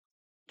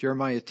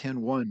Jeremiah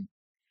 10:1.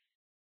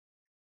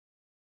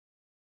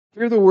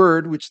 Hear the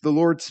word which the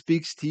Lord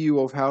speaks to you,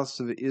 O house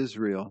of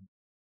Israel.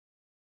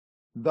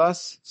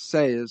 Thus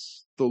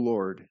says the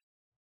Lord.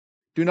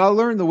 Do not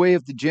learn the way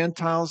of the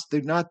Gentiles.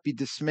 Do not be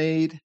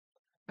dismayed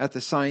at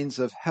the signs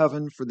of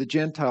heaven, for the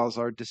Gentiles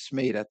are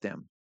dismayed at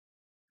them.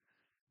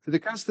 For the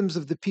customs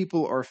of the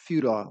people are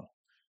futile.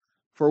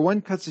 For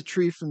one cuts a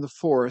tree from the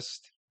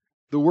forest,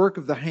 the work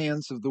of the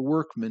hands of the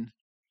workman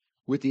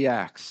with the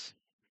axe.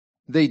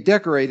 They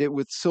decorate it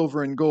with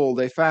silver and gold.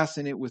 They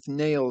fasten it with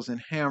nails and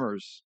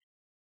hammers,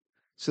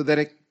 so that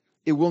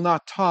it will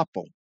not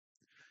topple.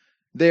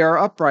 They are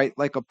upright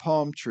like a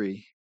palm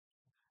tree.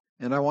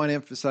 And I want to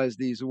emphasize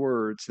these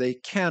words. They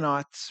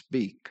cannot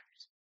speak.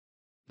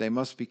 They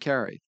must be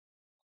carried.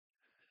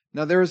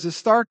 Now, there is a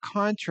stark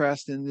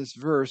contrast in this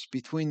verse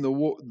between the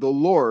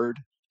Lord,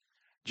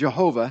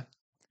 Jehovah,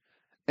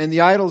 and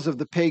the idols of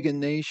the pagan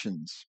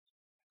nations.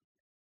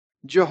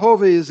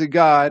 Jehovah is a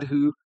God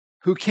who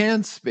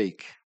can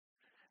speak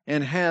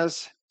and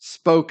has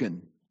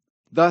spoken.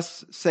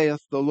 Thus saith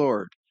the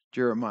Lord,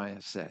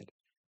 Jeremiah said.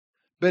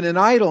 But an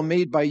idol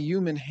made by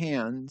human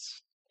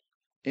hands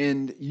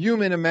and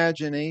human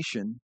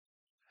imagination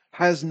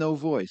has no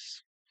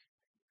voice.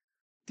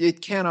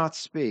 It cannot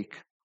speak.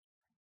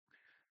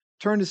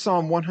 Turn to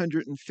Psalm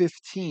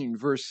 115,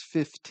 verse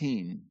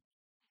 15.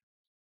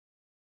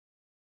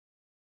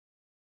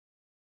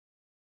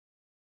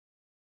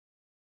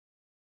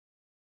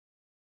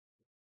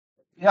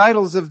 The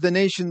idols of the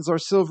nations are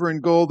silver and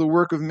gold, the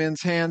work of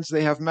men's hands.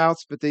 They have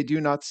mouths, but they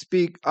do not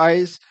speak.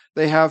 Eyes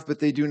they have, but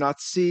they do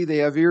not see. They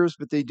have ears,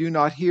 but they do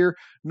not hear,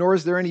 nor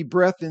is there any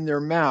breath in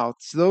their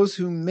mouths. Those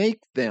who make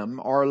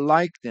them are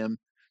like them.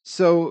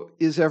 So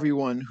is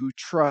everyone who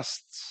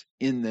trusts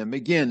in them.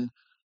 Again,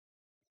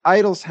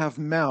 idols have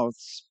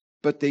mouths,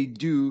 but they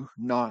do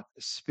not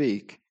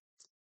speak.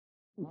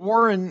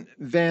 Warren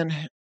Van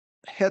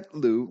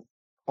Hetlu,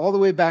 all the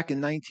way back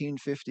in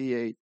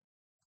 1958,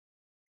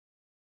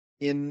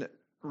 in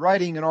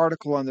writing an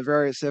article on the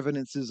various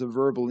evidences of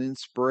verbal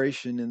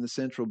inspiration in the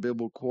Central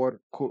Biblical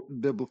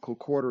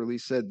Quarterly,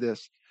 said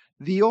this: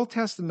 the Old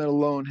Testament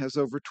alone has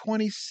over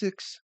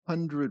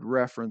 2,600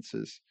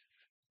 references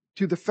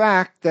to the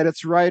fact that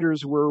its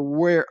writers were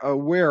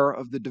aware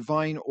of the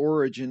divine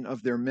origin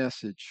of their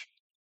message.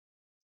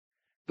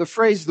 The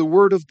phrase, the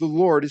word of the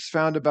Lord, is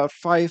found about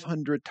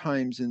 500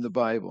 times in the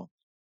Bible.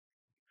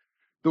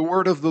 The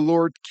word of the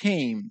Lord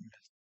came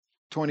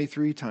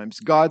 23 times.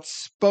 God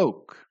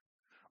spoke,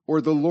 or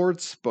the Lord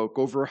spoke,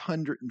 over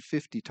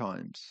 150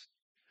 times.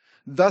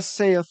 Thus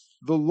saith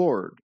the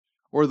Lord,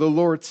 or the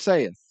Lord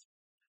saith,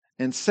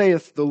 and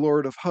saith the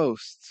Lord of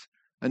hosts,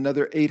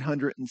 another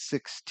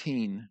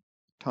 816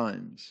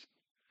 times.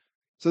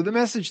 So the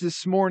message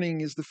this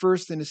morning is the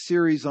first in a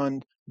series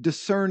on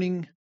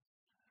discerning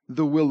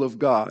the will of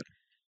God.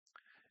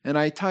 And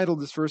I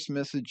titled this first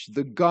message,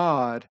 The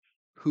God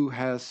Who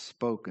Has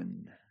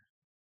Spoken.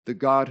 The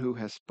God Who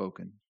Has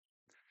Spoken.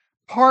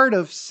 Part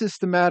of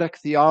systematic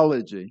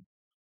theology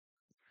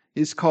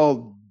is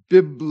called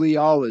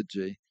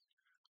bibliology,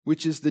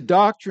 which is the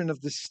doctrine of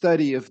the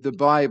study of the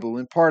Bible,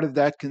 and part of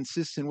that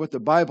consists in what the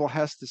Bible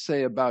has to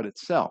say about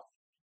itself.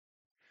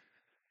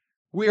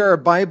 We are a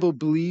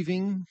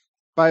Bible-believing,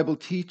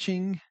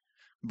 Bible-teaching,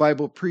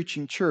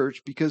 Bible-preaching church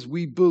because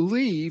we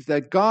believe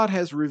that God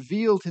has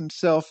revealed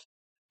himself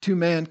to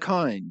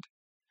mankind,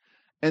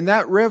 and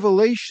that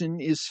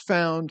revelation is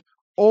found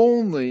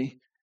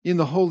only in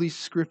the Holy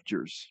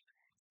Scriptures,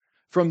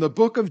 from the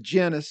book of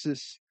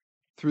Genesis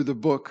through the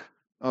book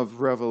of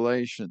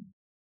Revelation.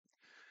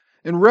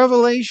 And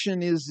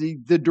Revelation is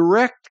the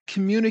direct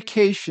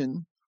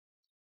communication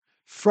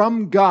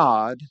from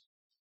God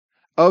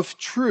of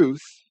truth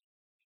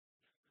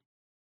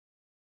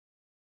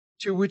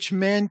to which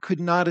man could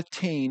not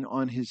attain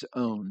on his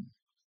own.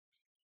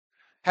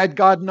 Had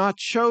God not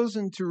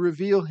chosen to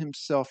reveal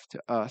himself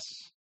to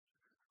us,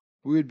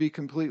 we would be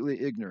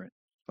completely ignorant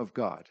of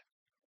God.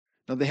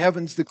 Now, the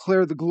heavens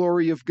declare the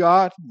glory of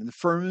God, and the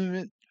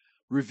firmament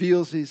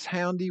reveals his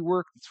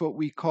handiwork. That's what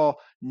we call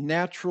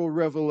natural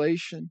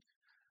revelation.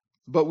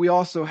 But we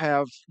also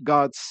have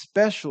God's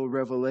special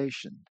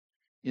revelation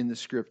in the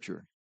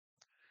Scripture.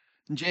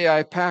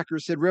 J.I. Packer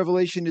said,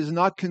 Revelation is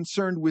not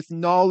concerned with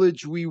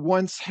knowledge we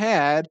once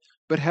had,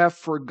 but have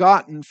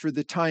forgotten for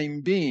the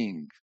time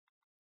being.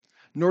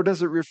 Nor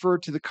does it refer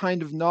to the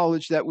kind of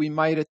knowledge that we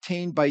might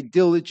attain by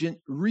diligent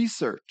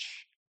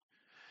research.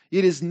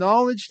 It is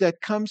knowledge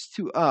that comes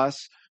to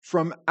us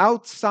from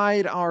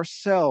outside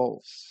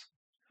ourselves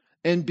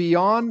and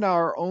beyond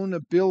our own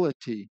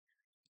ability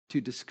to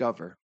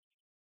discover.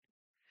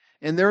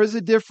 And there is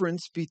a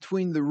difference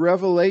between the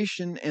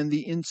revelation and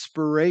the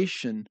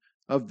inspiration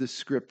of the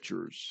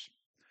Scriptures.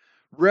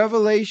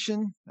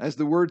 Revelation, as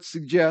the word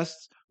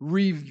suggests,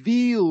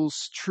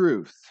 reveals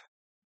truth.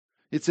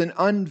 It's an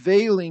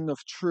unveiling of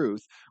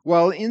truth,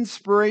 while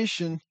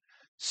inspiration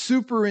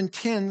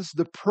superintends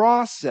the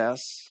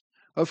process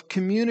of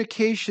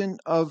communication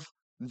of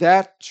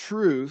that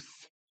truth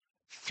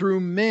through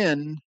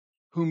men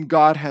whom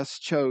God has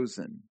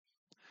chosen.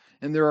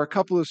 And there are a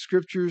couple of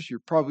scriptures, you're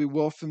probably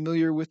well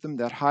familiar with them,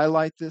 that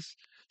highlight this.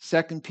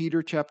 2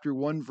 Peter chapter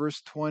 1,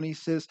 verse 20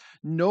 says,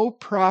 "No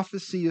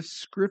prophecy of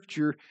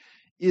Scripture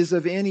is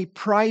of any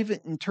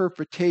private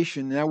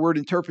interpretation." And that word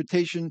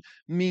interpretation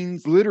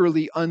means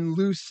literally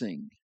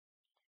unloosing.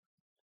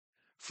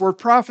 "For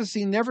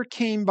prophecy never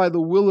came by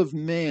the will of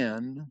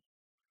man,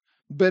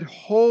 but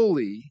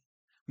holy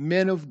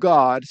men of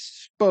God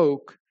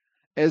spoke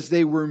as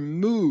they were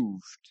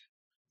moved,"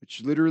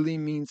 which literally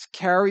means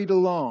carried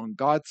along.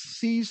 God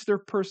sees their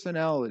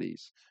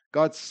personalities.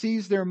 God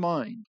sees their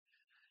mind.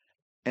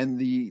 And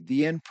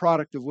the end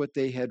product of what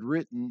they had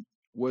written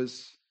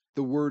was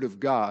the Word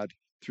of God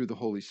through the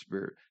Holy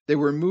Spirit. They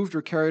were moved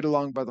or carried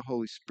along by the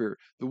Holy Spirit.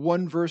 The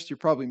one verse you're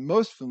probably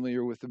most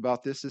familiar with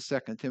about this is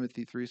 2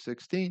 Timothy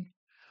 3:16.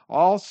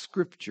 All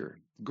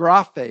Scripture,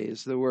 graphe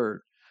is the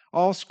word.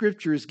 All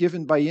Scripture is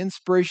given by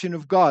inspiration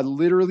of God,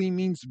 literally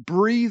means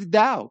breathed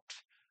out,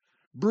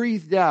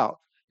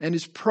 and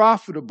is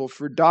profitable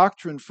for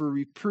doctrine, for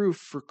reproof,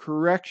 for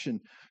correction,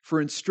 for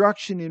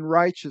instruction in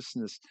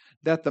righteousness,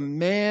 that the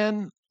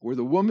man or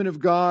the woman of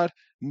God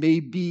may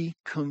be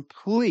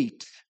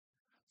complete,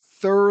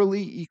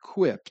 thoroughly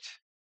equipped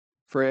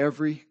for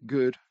every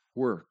good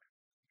work.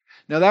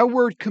 Now, that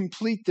word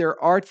complete there,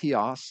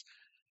 artios,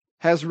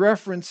 has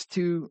reference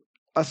to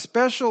a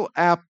special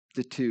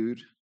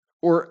aptitude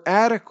or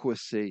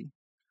adequacy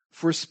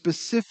for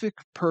specific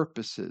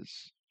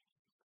purposes.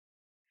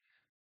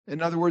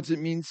 In other words, it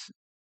means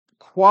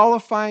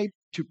qualified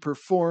to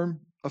perform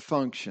a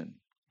function.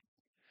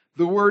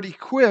 The word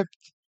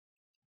equipped,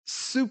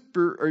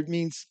 it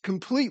means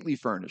completely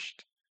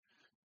furnished.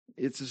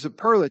 It's a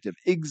superlative,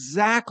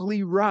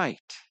 exactly right.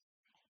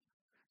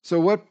 So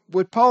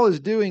what Paul is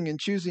doing in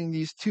choosing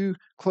these two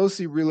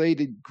closely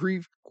related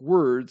Greek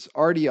words,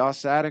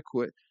 artios,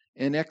 adequate,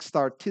 and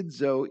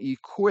extartizo,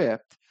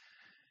 equipped,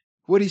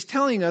 what he's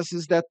telling us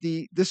is that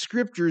the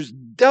scriptures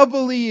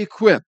doubly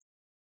equip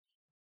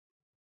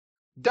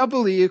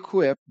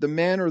the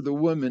man or the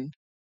woman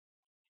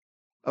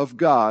of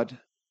God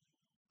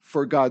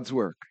for God's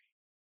work,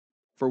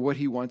 for what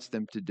he wants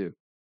them to do.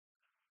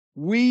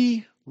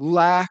 We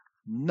lack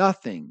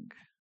nothing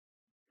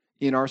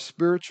in our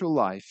spiritual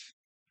life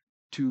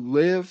to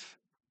live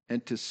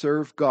and to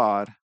serve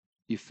God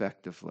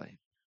effectively.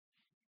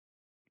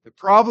 The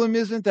problem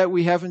isn't that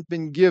we haven't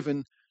been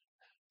given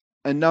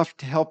enough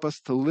to help us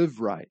to live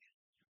right.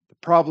 The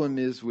problem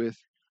is with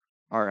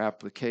our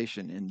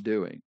application in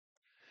doing.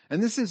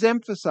 And this is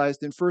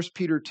emphasized in 1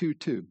 Peter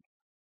 2:2.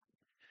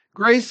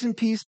 "Grace and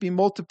peace be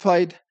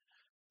multiplied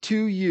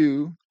to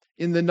you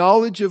in the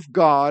knowledge of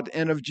God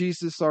and of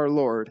Jesus our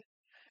Lord,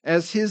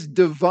 as his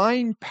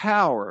divine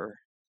power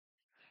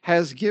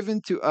has given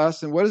to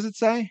us," and what does it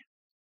say?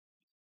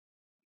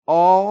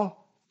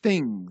 "All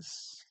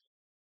things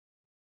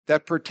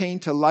that pertain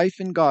to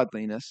life and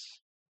godliness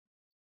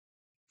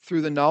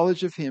through the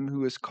knowledge of him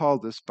who has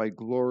called us by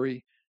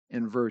glory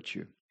and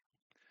virtue."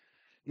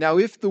 Now,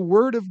 if the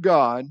Word of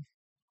God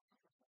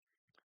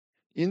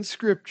in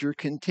Scripture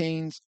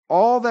contains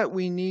all that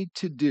we need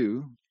to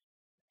do,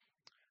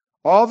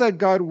 all that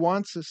God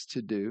wants us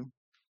to do,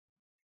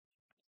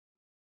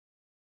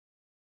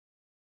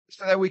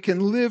 so that we can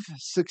live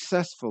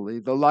successfully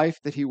the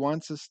life that he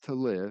wants us to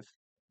live,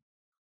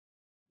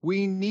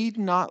 we need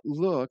not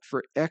look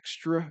for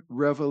extra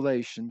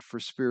revelation for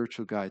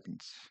spiritual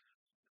guidance,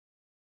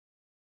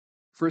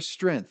 for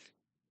strength,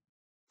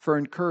 for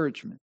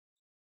encouragement,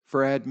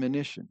 for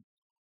admonition.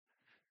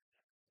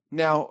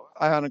 Now,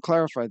 I want to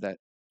clarify that.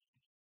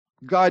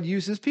 God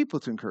uses people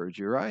to encourage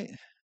you, right?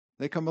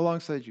 They come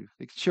alongside you.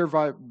 They could share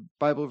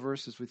Bible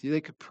verses with you.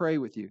 They could pray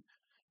with you.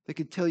 They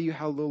could tell you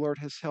how the Lord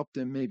has helped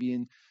them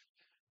maybe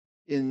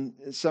in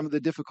some of the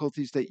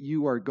difficulties that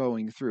you are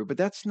going through. But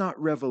that's not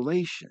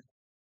revelation.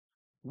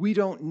 We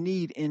don't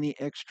need any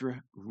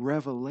extra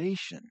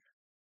revelation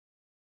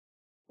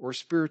or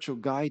spiritual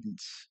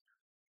guidance.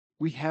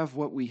 We have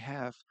what we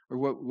have, or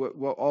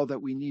what all that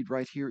we need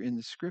right here in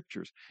the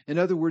Scriptures. In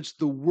other words,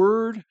 the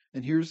Word,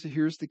 and here's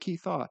the key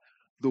thought: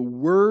 the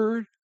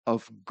Word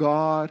of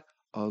God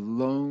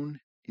alone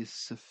is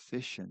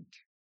sufficient.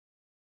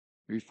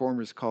 The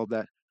Reformers called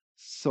that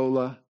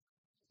sola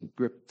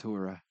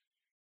scriptura,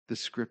 the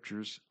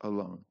Scriptures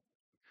alone.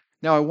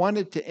 Now, I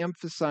wanted to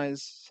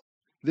emphasize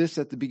this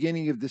at the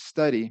beginning of this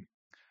study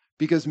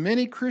because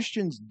many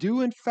Christians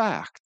do, in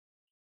fact,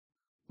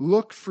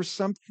 look for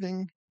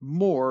something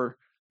more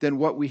than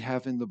what we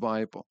have in the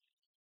Bible.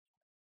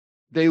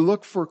 They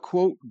look for,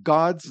 quote,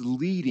 God's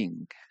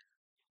leading.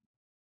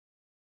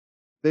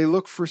 They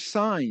look for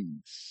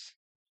signs.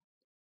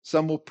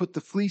 Some will put the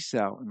fleece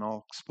out, and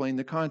I'll explain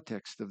the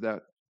context of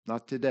that,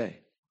 not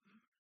today.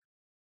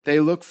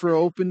 They look for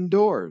open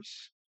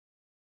doors.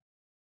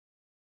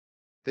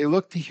 They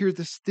look to hear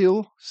the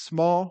still,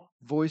 small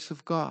voice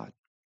of God.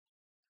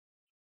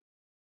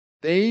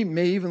 They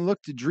may even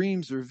look to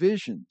dreams or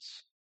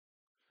visions,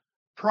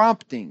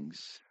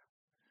 promptings,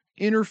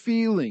 inner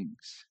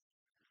feelings,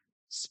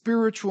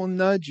 spiritual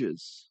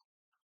nudges.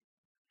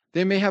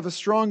 They may have a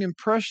strong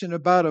impression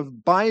about a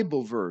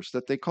Bible verse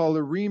that they call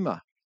a rhema,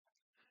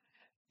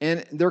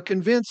 and they're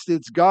convinced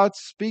it's God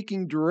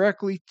speaking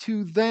directly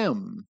to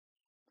them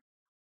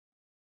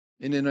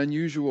in an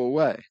unusual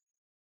way.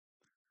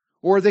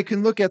 Or they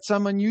can look at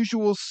some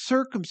unusual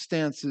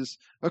circumstances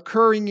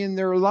occurring in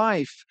their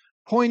life,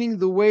 pointing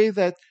the way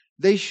that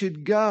they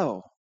should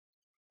go.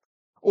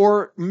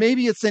 Or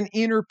maybe it's an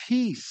inner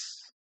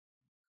peace.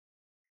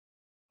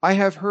 I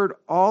have heard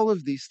all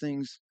of these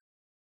things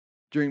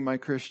during my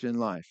Christian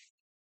life.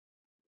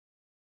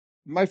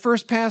 My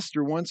first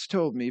pastor once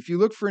told me, if you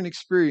look for an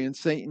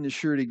experience, Satan is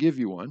sure to give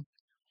you one.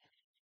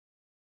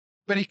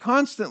 But he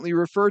constantly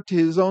referred to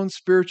his own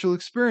spiritual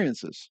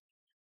experiences.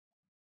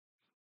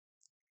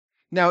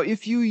 Now,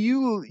 if you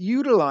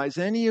utilize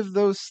any of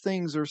those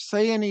things or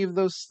say any of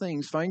those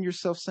things, find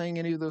yourself saying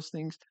any of those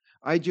things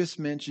I just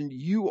mentioned,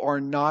 you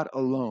are not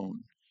alone.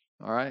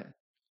 All right?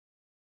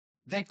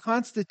 They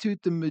constitute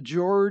the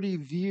majority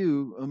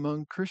view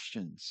among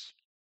Christians,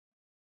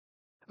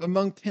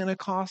 among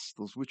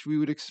Pentecostals, which we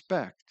would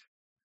expect.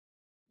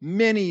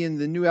 Many in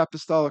the New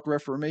Apostolic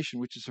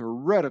Reformation, which is a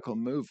heretical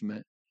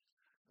movement.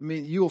 I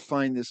mean, you'll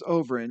find this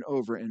over and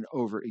over and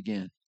over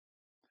again.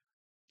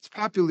 It's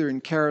popular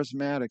in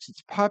charismatics.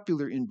 It's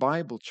popular in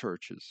Bible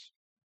churches.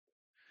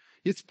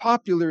 It's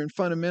popular in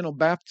fundamental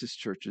Baptist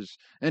churches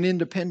and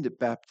independent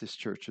Baptist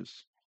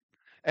churches.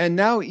 And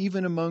now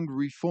even among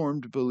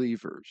Reformed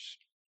believers.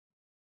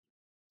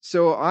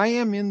 So I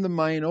am in the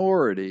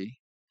minority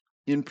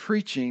in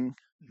preaching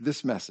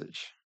this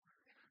message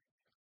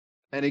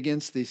and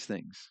against these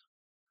things.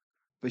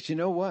 But you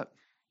know what?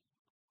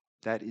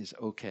 That is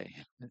okay.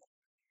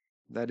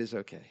 That is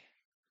okay.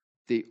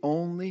 The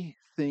only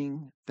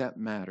thing that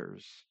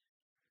matters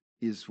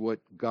is what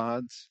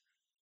God's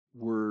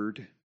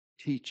word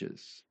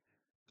teaches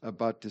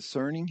about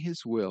discerning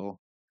his will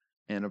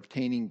and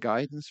obtaining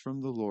guidance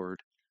from the Lord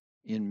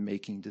in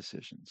making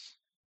decisions.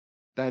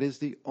 That is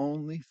the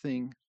only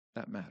thing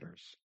that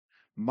matters.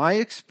 My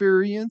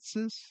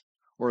experiences,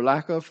 or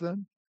lack of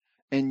them,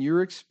 and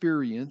your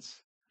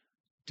experience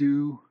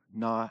do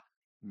not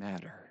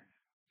matter.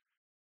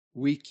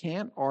 We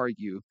can't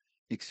argue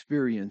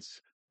experience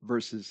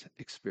versus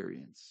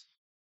experience.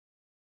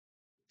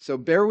 So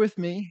bear with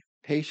me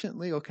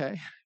patiently, okay,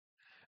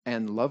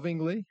 and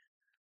lovingly,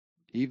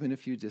 even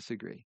if you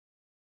disagree.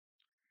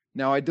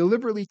 Now, I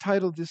deliberately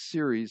titled this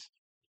series,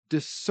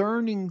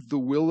 Discerning the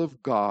Will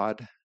of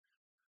God,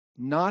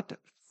 Not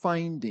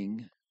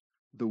Finding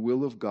the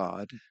Will of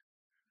God,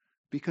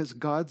 because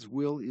God's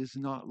will is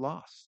not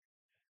lost.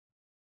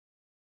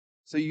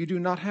 So you do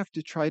not have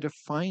to try to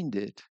find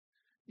it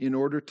in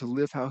order to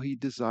live how he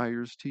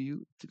desires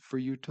for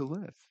you to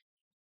live.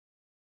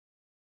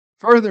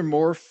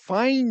 Furthermore,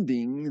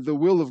 finding the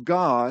will of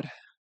God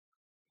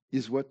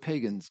is what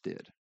pagans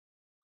did.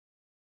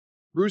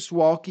 Bruce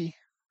Waltke,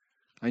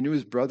 I knew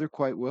his brother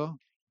quite well.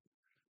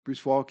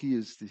 Bruce Waltke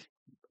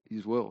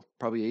he's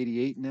probably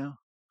 88 now,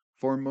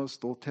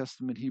 foremost Old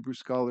Testament Hebrew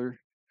scholar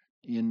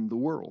in the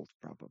world,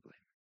 probably.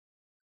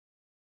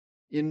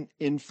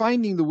 In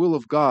Finding the Will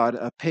of God,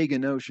 A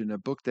Pagan Ocean, a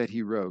book that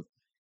he wrote,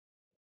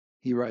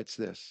 he writes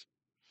this.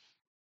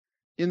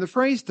 In the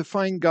phrase to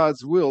find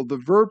God's will, the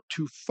verb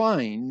to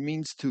find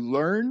means to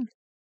learn,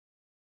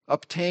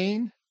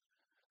 obtain,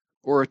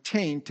 or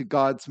attain to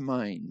God's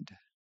mind.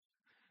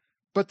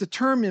 But the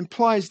term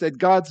implies that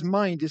God's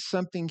mind is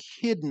something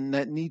hidden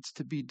that needs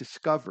to be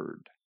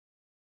discovered.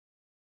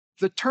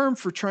 The term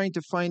for trying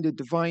to find a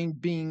divine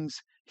being's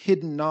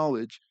hidden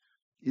knowledge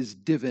is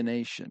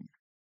divination.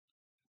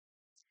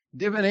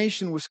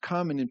 Divination was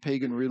common in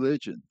pagan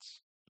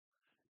religions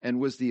and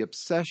was the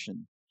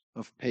obsession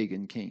of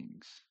pagan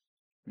kings.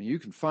 I mean, you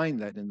can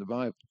find that in the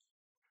Bible.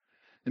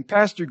 And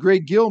Pastor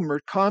Greg Gilmer,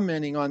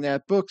 commenting on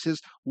that book, says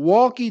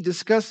Waltke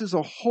discusses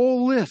a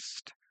whole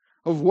list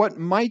of what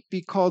might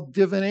be called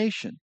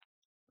divination.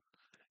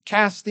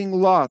 Casting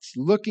lots,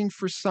 looking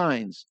for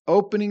signs,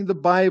 opening the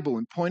Bible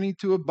and pointing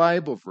to a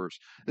Bible verse,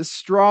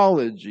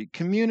 astrology,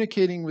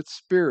 communicating with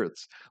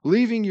spirits,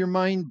 leaving your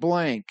mind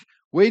blank,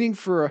 waiting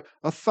for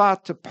a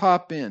thought to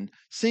pop in,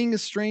 seeing a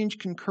strange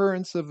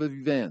concurrence of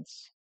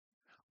events.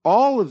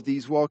 All of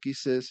these, Waltke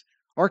says,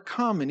 are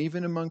common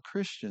even among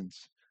Christians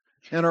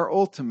and are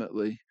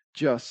ultimately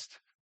just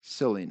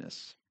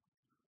silliness.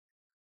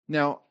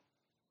 Now,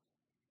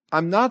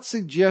 I'm not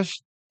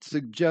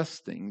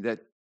suggesting that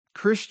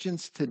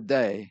Christians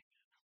today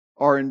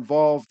are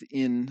involved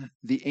in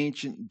the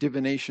ancient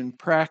divination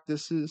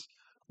practices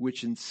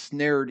which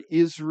ensnared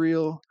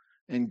Israel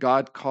and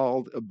God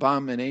called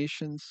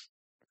abominations.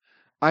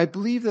 I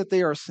believe that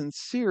they are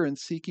sincere in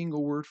seeking a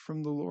word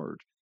from the Lord.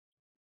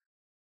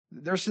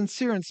 They're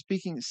sincere in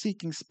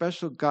seeking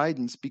special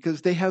guidance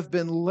because they have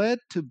been led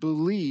to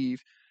believe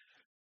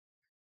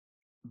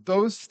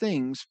those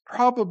things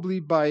probably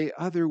by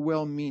other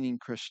well-meaning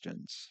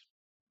Christians.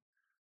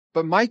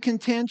 But my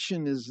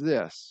contention is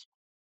this,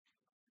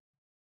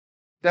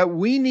 that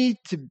we need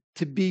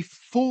to be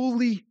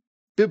fully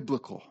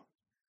biblical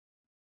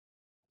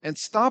and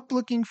stop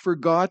looking for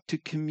God to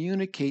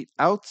communicate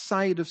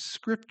outside of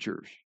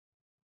Scripture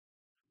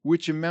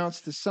which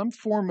amounts to some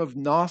form of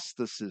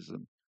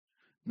Gnosticism.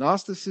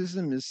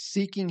 Gnosticism is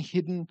seeking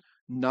hidden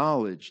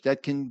knowledge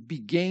that can be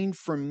gained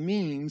from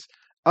means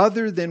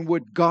other than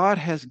what God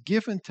has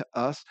given to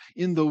us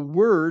in the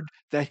word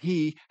that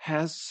He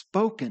has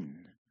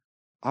spoken.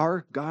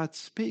 Our God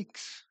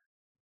speaks.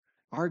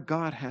 Our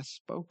God has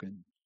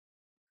spoken.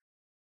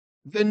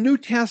 The New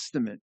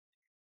Testament.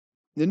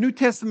 The New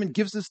Testament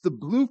gives us the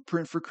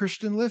blueprint for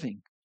Christian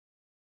living.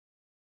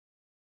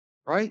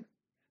 Right?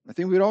 I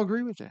think we'd all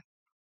agree with that.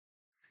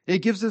 It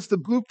gives us the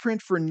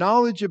blueprint for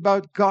knowledge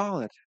about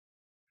God,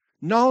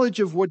 knowledge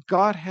of what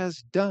God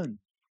has done,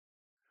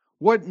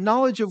 what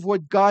knowledge of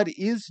what God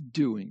is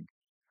doing,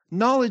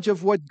 knowledge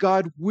of what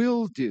God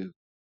will do,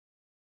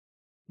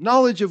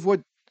 knowledge of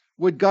what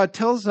God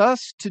tells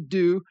us to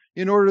do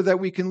in order that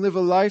we can live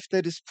a life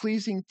that is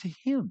pleasing to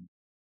Him.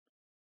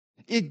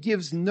 It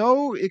gives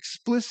no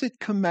explicit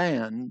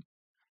command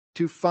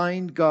to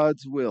find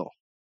God's will,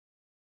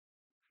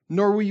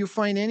 nor will you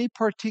find any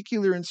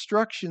particular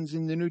instructions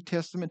in the New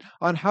Testament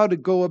on how to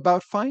go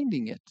about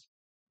finding it.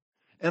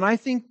 And I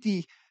think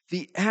the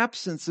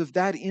absence of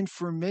that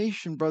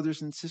information,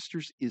 brothers and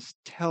sisters, is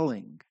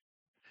telling.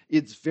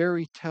 It's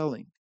very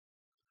telling.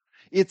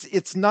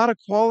 It's not a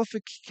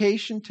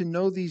qualification to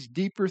know these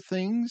deeper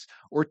things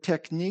or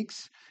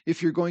techniques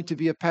if you're going to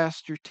be a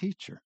pastor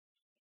teacher,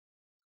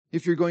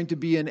 if you're going to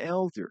be an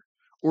elder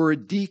or a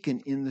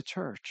deacon in the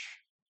church.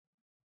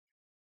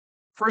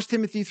 1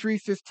 Timothy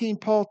 3:15,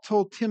 Paul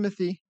told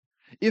Timothy,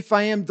 "If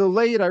I am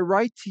delayed, I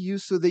write to you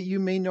so that you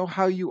may know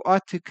how you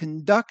ought to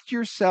conduct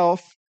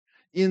yourself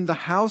in the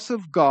house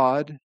of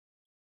God,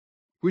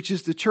 which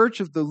is the church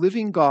of the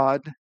living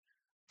God,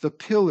 the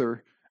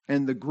pillar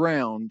and the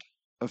ground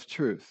of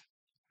truth."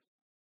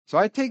 So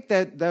I take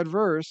that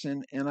verse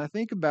and I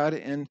think about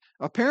it, and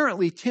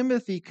apparently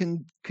Timothy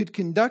could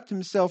conduct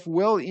himself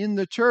well in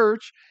the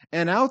church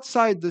and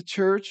outside the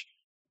church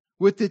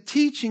with the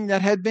teaching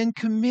that had been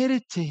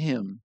committed to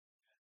him,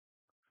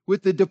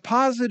 with the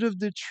deposit of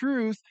the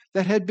truth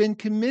that had been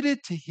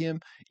committed to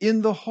him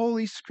in the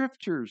Holy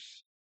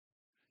Scriptures.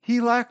 He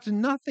lacked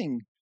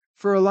nothing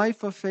for a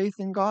life of faith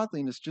and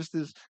godliness, just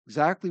as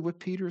exactly what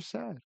Peter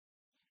said.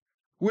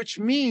 Which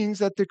means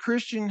that the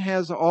Christian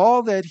has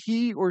all that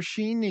he or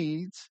she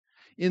needs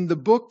in the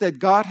book that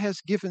God has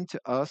given to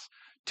us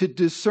to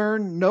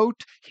discern,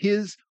 note,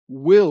 His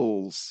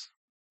wills.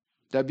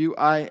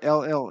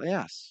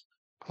 W-I-L-L-S,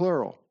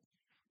 plural.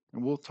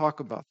 And we'll talk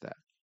about that.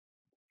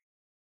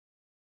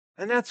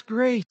 And that's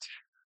great.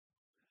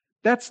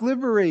 That's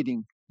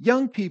liberating.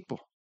 Young people,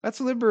 that's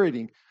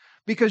liberating.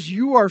 Because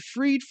you are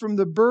freed from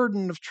the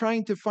burden of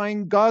trying to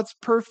find God's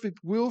perfect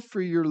will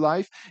for your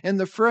life and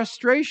the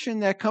frustration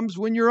that comes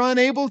when you're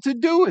unable to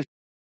do it.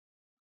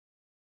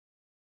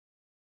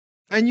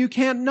 And you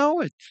can't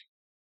know it.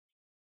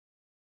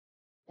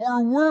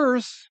 Or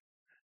worse,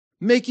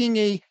 making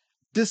a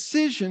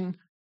decision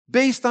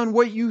based on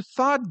what you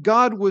thought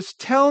God was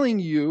telling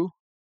you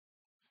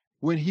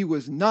when He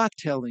was not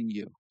telling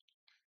you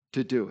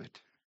to do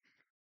it.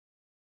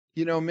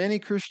 You know, many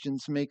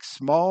Christians make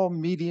small,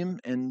 medium,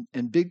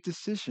 and big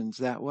decisions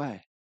that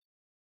way.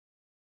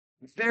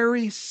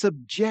 Very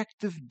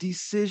subjective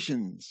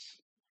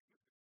decisions.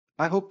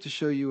 I hope to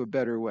show you a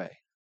better way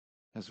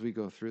as we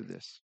go through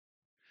this.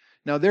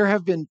 Now, there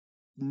have been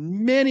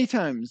many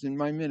times in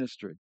my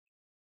ministry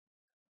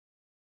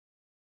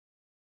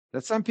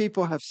that some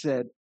people have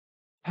said,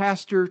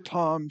 "Pastor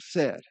Tom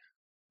said,"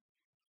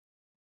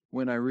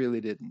 when I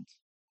really didn't.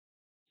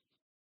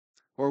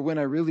 Or when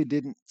I really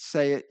didn't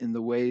say it in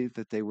the way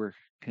that they were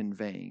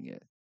conveying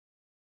it.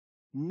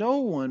 No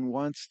one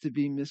wants to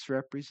be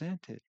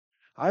misrepresented.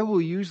 I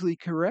will usually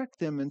correct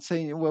them and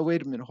say, "Well,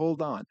 wait a minute,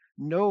 hold on.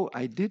 No,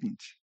 I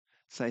didn't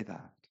say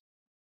that."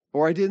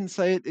 Or I didn't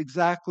say it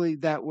exactly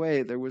that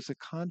way. There was a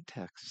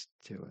context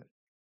to it.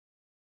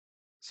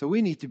 So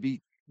we need to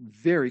be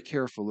very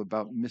careful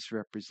about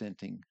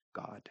misrepresenting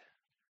God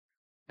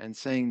and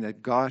saying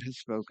that God has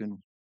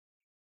spoken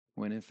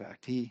when in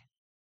fact He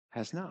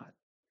has not.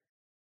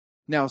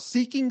 Now,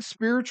 seeking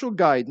spiritual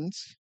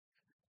guidance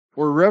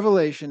or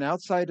revelation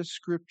outside of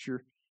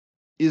Scripture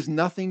is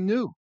nothing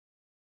new.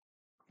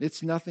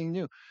 It's nothing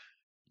new.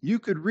 You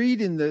could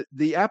read in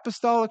the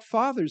Apostolic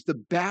Fathers the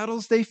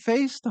battles they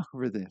faced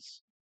over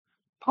this.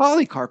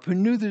 Polycarp, who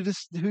knew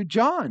who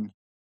John.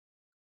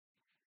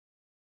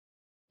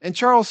 And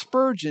Charles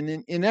Spurgeon,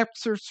 in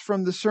excerpts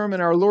from the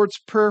sermon, Our Lord's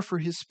Prayer for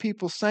His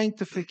People's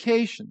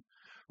Sanctification,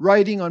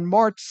 writing on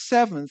March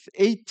 7th,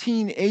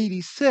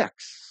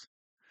 1886,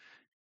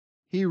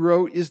 he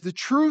wrote, "Is the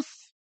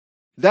truth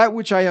that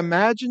which I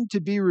imagine to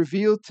be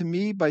revealed to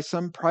me by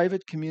some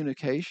private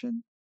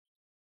communication?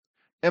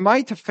 Am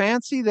I to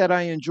fancy that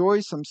I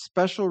enjoy some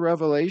special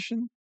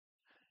revelation?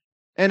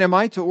 And am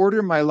I to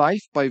order my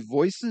life by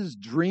voices,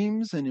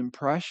 dreams, and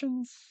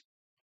impressions?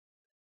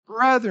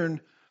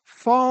 Brethren,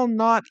 fall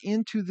not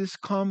into this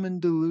common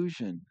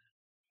delusion.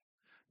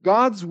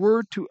 God's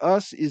word to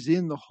us is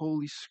in the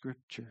Holy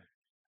Scripture.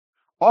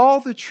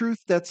 All the truth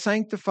that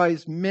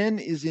sanctifies men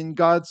is in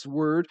God's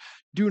word.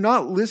 Do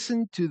not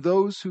listen to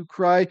those who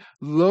cry,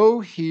 lo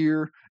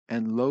here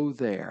and lo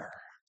there.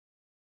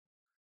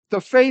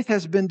 The faith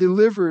has been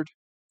delivered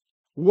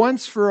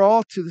once for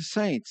all to the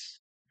saints,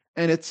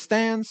 and it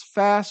stands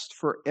fast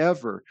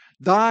forever.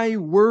 Thy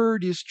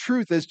word is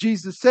truth. As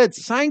Jesus said,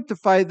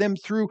 sanctify them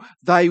through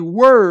thy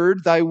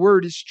word. Thy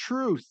word is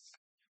truth.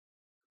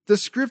 The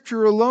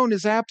scripture alone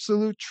is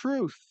absolute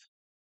truth,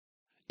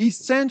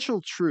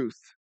 essential truth,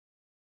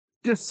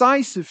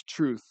 decisive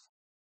truth,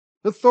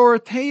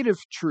 authoritative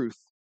truth,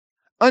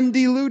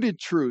 undiluted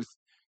truth,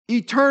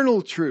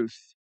 eternal truth,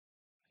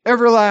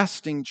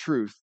 everlasting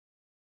truth.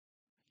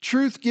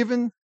 Truth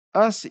given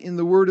us in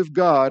the Word of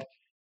God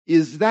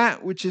is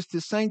that which is to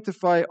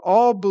sanctify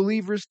all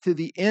believers to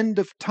the end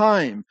of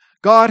time.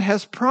 God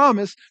has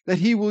promised that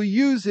He will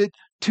use it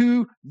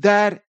to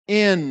that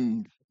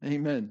end.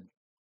 Amen.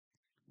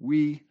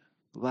 We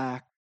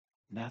lack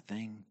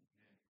nothing.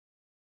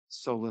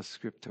 Sola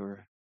Scriptura,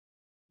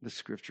 the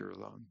Scripture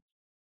alone.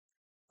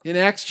 In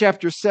Acts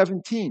chapter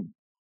 17,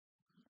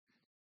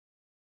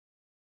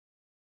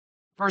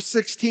 verse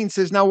 16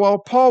 says, Now while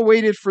Paul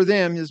waited for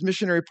them, his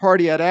missionary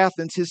party at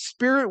Athens, his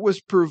spirit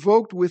was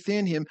provoked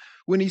within him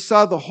when he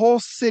saw the whole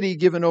city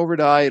given over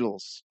to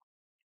idols.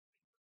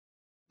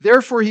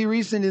 Therefore he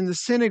reasoned in the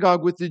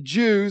synagogue with the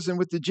Jews and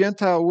with the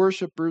Gentile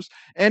worshippers,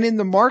 and in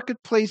the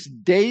marketplace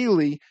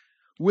daily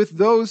with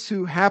those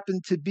who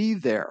happened to be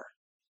there.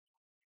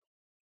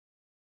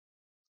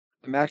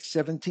 Acts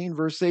 17,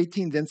 verse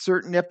 18, Then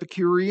certain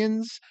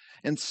Epicureans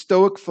and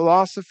Stoic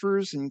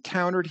philosophers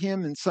encountered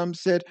him, and some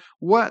said,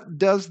 What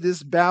does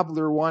this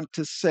babbler want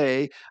to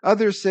say?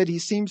 Others said, He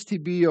seems to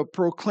be a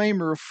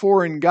proclaimer of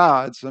foreign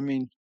gods.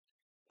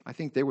 I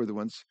think they were the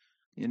ones,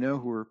 who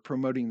were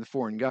promoting the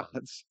foreign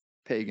gods,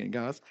 pagan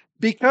gods,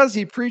 because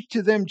he preached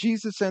to them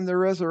Jesus and the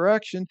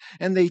resurrection.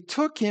 And they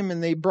took him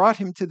and they brought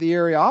him to the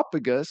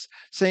Areopagus,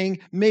 saying,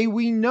 May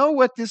we know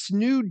what this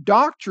new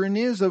doctrine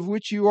is of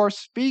which you are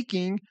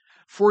speaking,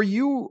 for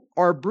you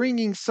are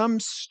bringing some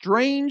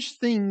strange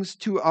things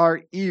to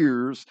our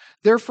ears.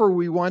 Therefore,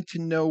 we want to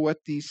know what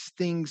these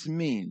things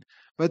mean.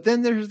 But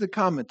then there's the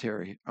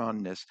commentary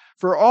on this.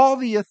 For all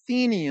the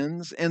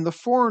Athenians and the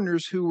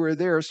foreigners who were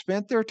there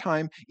spent their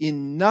time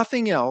in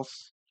nothing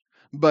else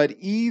but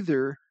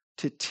either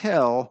to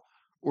tell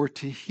or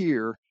to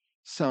hear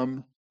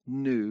some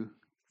new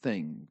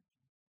thing.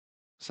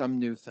 Some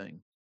new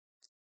thing.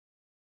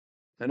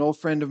 An old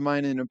friend of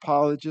mine, an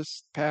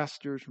apologist,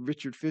 pastor,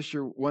 Richard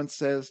Fisher, once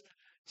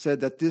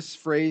said that this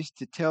phrase,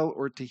 to tell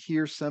or to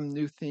hear some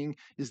new thing,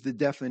 is the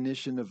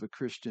definition of a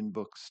Christian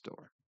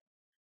bookstore.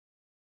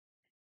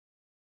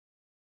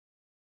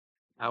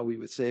 How we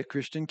would say a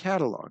Christian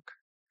catalog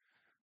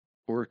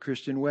or a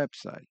Christian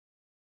website.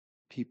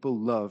 People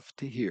love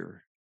to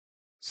hear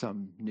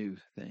some new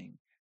thing.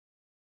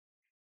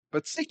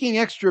 But seeking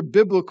extra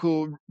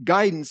biblical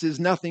guidance is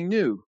nothing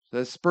new,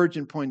 as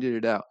Spurgeon pointed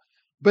it out.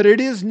 But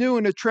it is new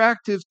and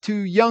attractive to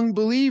young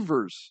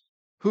believers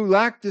who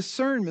lack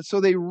discernment,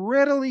 so they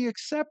readily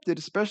accept it,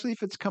 especially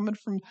if it's coming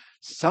from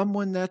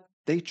someone that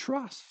they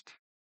trust.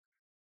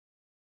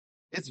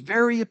 It's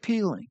very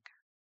appealing.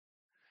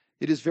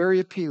 It is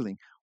very appealing.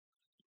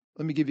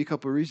 Let me give you a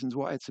couple of reasons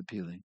why it's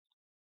appealing.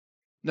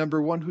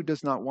 Number one, who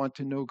does not want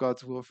to know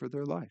God's will for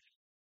their life?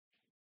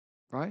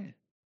 Right?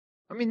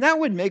 That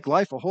would make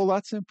life a whole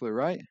lot simpler,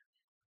 right?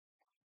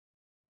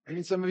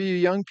 Some of you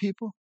young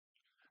people,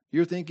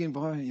 you're thinking,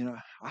 boy,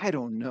 I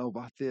don't know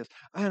about this.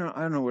 I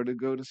don't know where to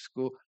go to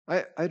school.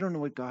 I don't know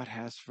what God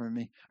has for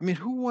me.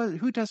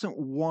 Who doesn't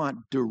want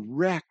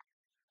direct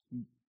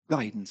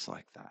guidance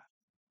like that?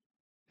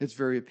 It's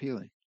very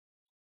appealing.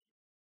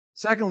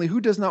 Secondly, who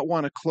does not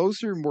want a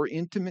closer, more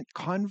intimate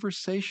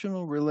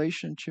conversational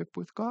relationship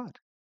with God?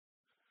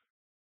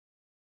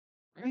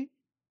 Right?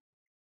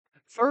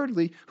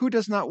 Thirdly, who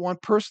does not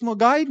want personal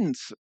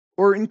guidance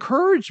or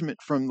encouragement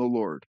from the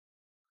Lord?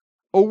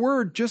 A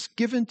word just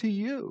given to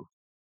you.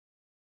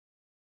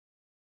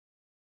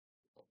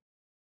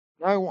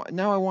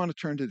 Now I want to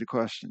turn to the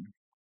question,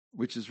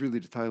 which is really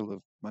the title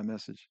of my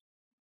message.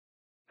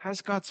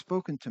 Has God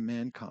spoken to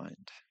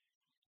mankind?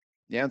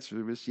 The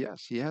answer is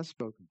yes, He has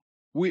spoken.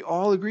 We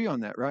all agree on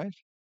that, right?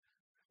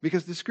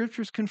 Because the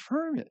scriptures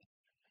confirm it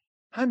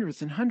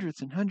hundreds and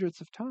hundreds and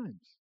hundreds of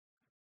times.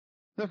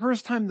 The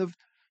first time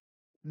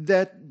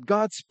that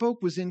God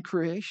spoke was in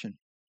creation.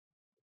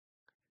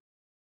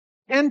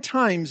 10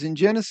 times in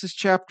Genesis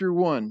chapter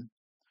 1,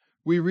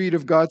 we read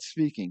of God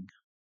speaking.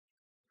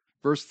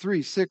 Verse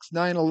 3, 6,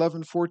 9,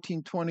 11,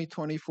 14, 20,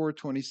 24,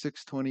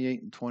 26,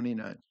 28, and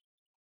 29.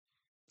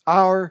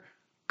 Our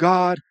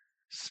God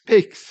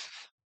speaks.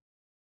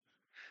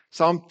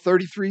 Psalm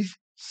 33,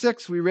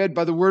 6, we read,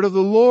 by the word of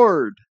the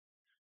Lord.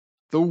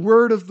 The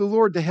word of the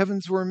Lord, the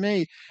heavens were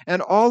made,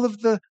 and all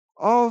of the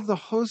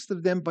host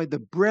of them by the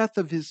breath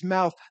of his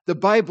mouth. The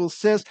Bible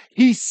says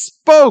he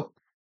spoke,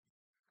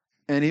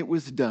 and it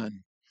was done.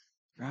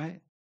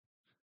 Right?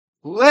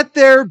 Let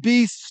there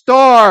be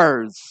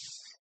stars.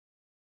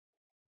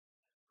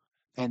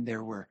 And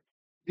there were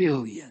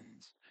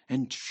billions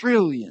and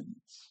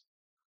trillions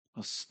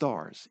of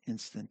stars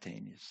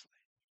instantaneously.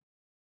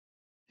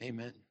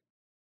 Amen.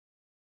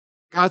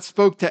 God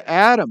spoke to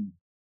Adam,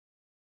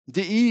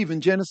 to Eve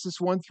in Genesis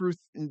 1 through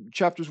in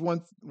chapters 1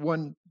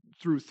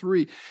 through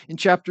 3. In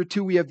chapter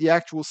 2, we have the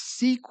actual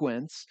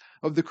sequence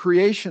of the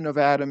creation of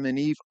Adam and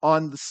Eve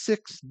on the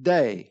sixth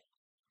day.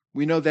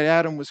 We know that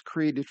Adam was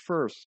created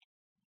first.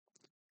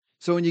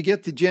 So when you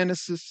get to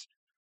Genesis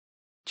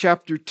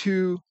chapter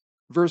 2,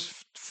 verse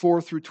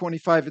 4 through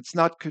 25, it's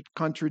not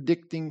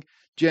contradicting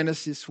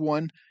Genesis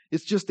 1.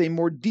 It's just a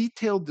more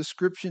detailed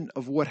description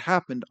of what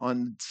happened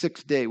on the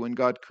sixth day when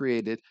God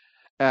created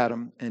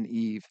Adam and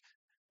Eve.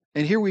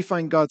 And here we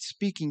find God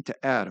speaking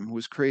to Adam, who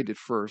was created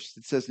first.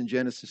 It says in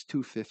Genesis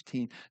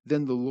 2:15,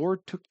 "Then the Lord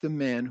took the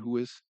man who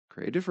was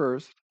created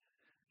first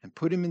and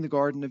put him in the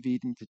Garden of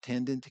Eden to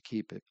tend and to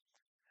keep it.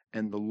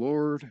 And the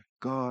Lord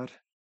God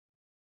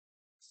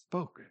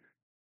spoke.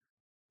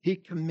 He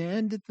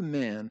commanded the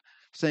man,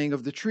 saying,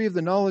 Of the tree of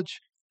the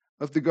knowledge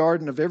of the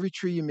garden, of every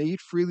tree you may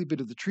eat freely,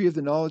 but of the tree of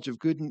the knowledge of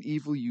good and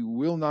evil you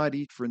will not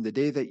eat, for in the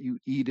day that you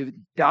eat it,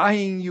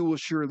 dying you will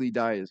surely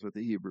die," is what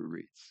the Hebrew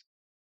reads.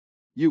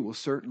 You will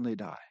certainly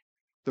die.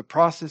 The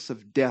process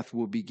of death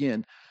will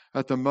begin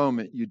at the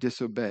moment you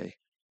disobey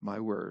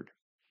my word.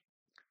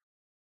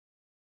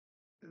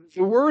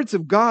 The words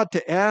of God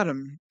to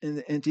Adam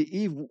and to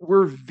Eve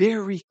were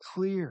very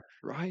clear,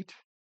 right?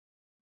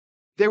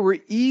 They were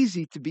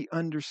easy to be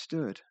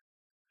understood.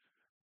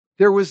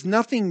 There was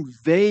nothing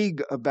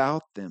vague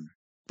about them.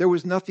 There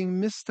was nothing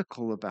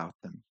mystical about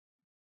them.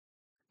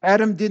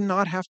 Adam did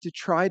not have to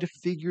try to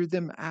figure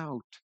them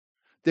out.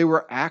 They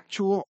were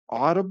actual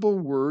audible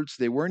words.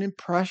 They weren't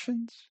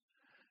impressions.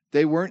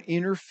 They weren't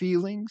inner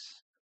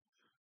feelings.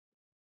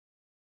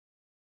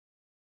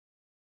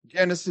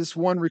 Genesis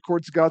 1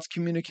 records God's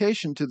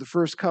communication to the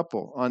first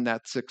couple on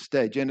that sixth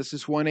day.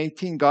 Genesis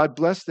 1:18, God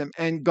blessed them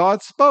and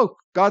God spoke.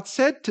 God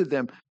said to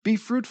them, "Be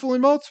fruitful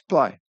and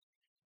multiply.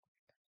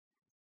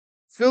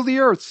 Fill the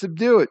earth,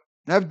 subdue it,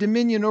 have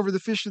dominion over the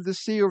fish of the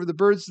sea, over the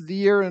birds of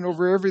the air, and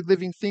over every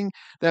living thing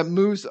that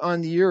moves on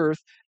the earth."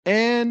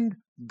 And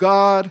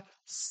God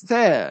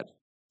said,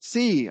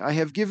 "See, I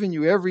have given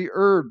you every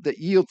herb that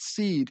yields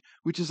seed,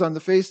 which is on the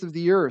face of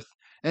the earth,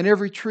 and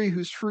every tree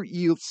whose fruit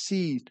yields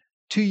seed.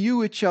 To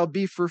you it shall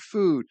be for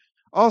food.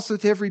 Also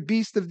to every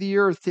beast of the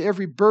earth, to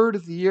every bird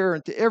of the air,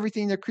 and to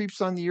everything that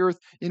creeps on the earth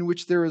in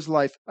which there is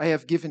life, I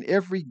have given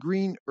every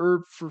green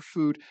herb for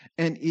food."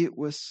 And it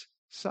was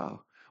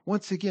so.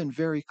 Once again,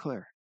 very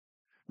clear.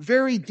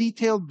 Very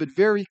detailed, but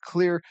very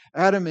clear.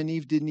 Adam and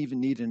Eve didn't even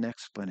need an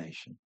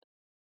explanation.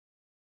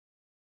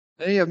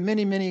 And you have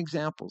many, many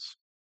examples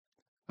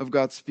of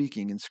God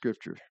speaking in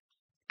Scripture.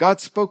 God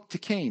spoke to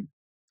Cain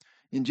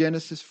in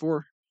Genesis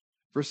 4,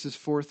 verses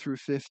 4 through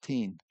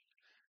 15.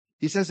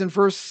 He says in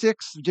verse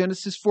 6,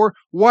 Genesis 4,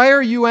 "Why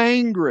are you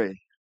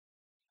angry?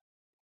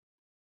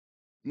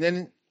 And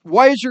then,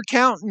 why is your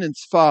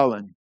countenance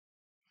fallen?"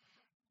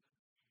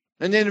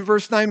 And then in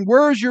verse 9,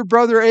 "Where is your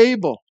brother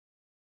Abel?"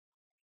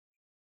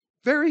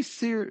 Very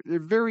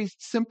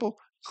simple,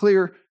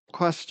 clear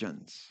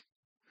questions.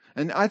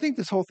 And I think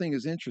this whole thing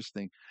is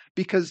interesting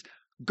because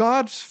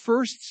God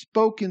first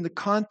spoke in the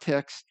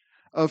context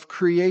of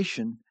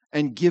creation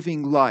and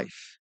giving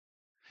life.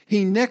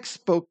 He next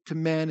spoke to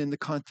man in the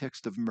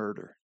context of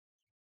murder.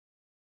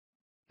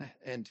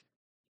 And it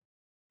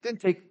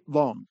didn't take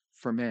long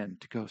for man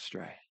to go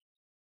astray,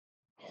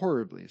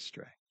 horribly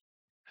astray.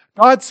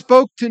 God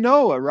spoke to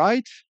Noah,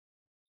 right?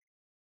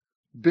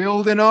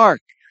 Build an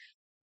ark.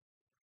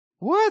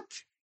 What?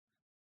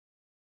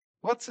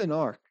 What's an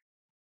ark?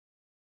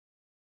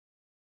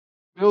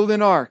 Build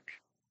an ark.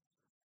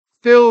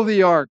 Fill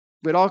the ark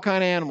with all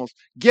kind of animals.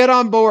 Get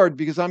on board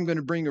because I'm going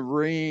to bring a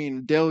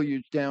rain,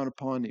 deluge down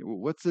upon you.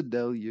 What's a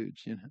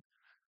deluge?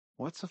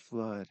 What's a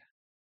flood?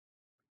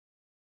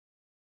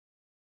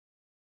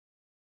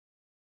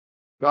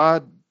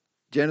 God,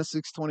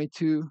 Genesis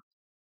 22,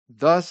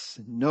 thus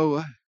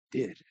Noah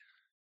did.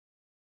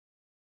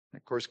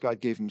 Of course, God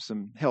gave him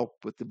some help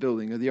with the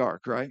building of the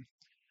ark, right?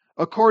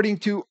 According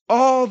to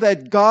all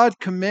that God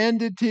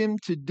commanded him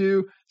to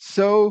do,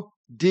 so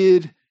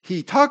did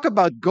he. Talk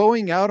about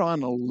going out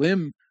on a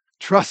limb,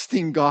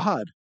 trusting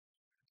God,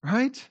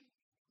 right?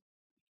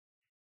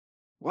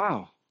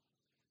 Wow.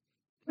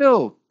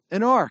 Build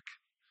an ark.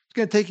 It's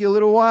going to take you a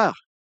little while.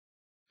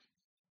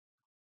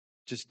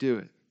 Just do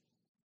it.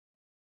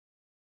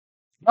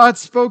 God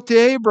spoke to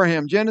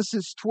Abraham,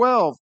 Genesis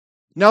 12.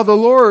 Now the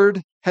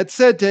Lord had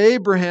said to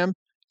Abraham,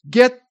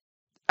 "Get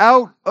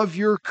out of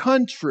your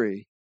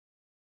country,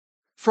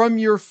 from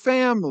your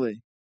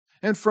family,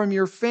 and from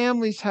your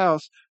family's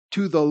house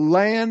to the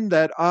land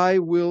that I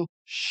will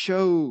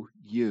show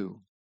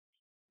you."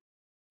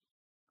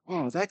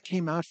 Wow, that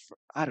came out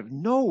of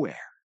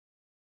nowhere.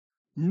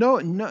 No,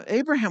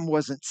 Abraham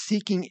wasn't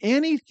seeking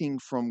anything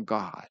from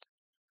God.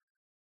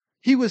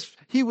 He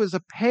was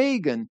a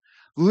pagan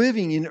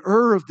living in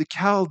Ur of the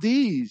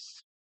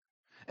Chaldees.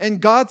 And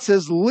God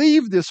says,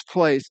 leave this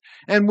place.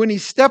 And when he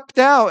stepped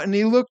out and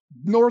he looked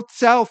north,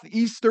 south,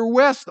 east, or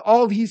west,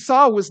 all he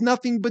saw was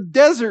nothing but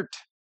desert.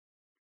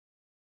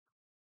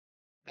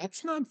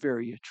 That's not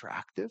very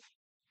attractive.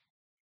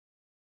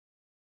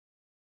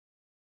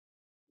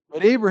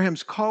 But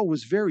Abraham's call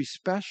was very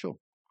special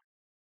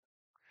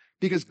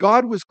because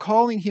God was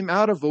calling him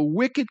out of a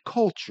wicked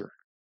culture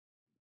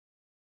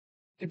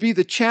to be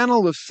the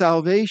channel of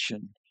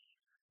salvation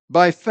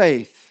by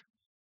faith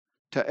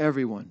to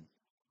everyone.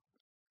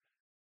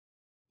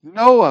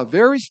 Noah,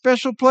 very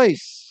special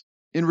place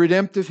in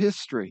redemptive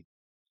history.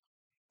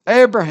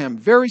 Abraham,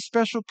 very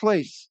special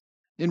place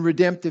in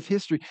redemptive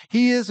history.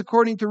 He is,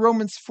 according to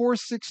Romans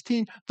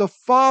 4:16, the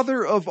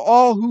father of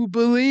all who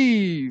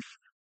believe.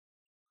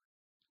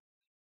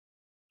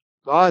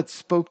 God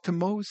spoke to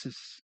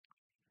Moses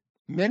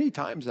many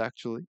times,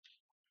 actually.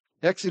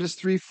 Exodus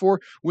 3:4,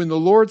 when the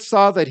Lord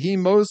saw that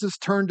Moses,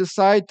 turned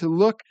aside to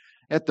look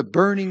at the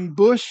burning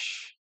bush,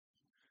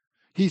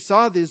 he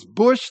saw this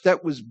bush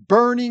that was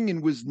burning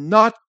and was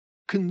not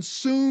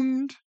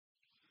consumed.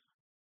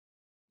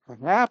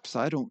 Perhaps,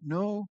 I don't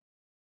know.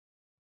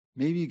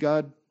 Maybe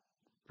God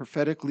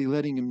prophetically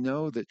letting him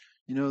know that,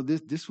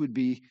 this would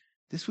be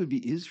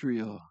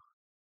Israel.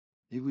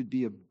 It would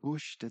be a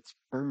bush that's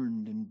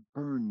burned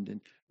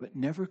but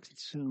never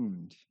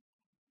consumed.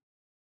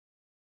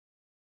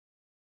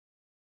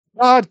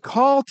 God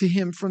called to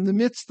him from the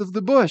midst of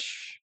the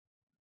bush.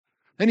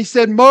 And he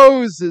said,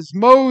 Moses,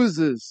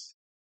 Moses.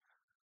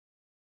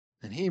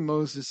 And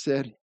Moses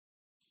said,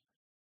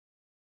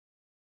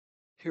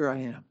 here I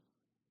am.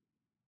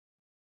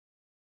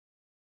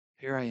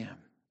 Here I am.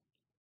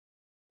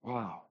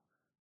 Wow.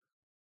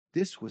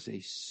 This was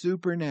a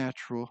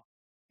supernatural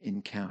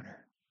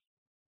encounter.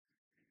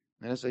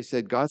 And as I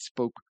said, God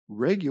spoke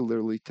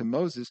regularly to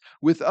Moses.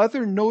 With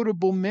other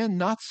notable men,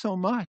 not so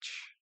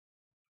much.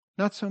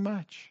 Not so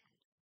much.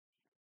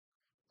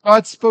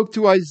 God spoke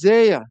to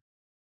Isaiah.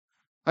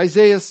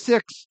 Isaiah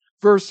 6,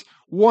 verse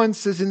 1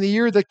 says, in the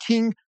year that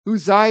King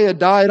Uzziah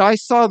died, I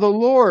saw the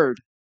Lord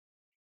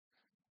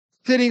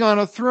sitting on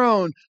a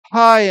throne,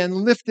 high and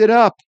lifted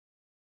up.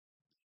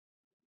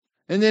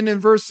 And then in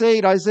verse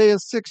 8, Isaiah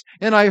 6,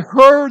 and I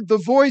heard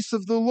the voice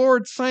of the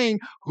Lord saying,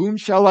 whom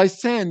shall I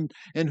send,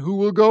 and who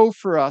will go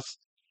for us?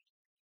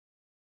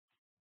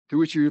 To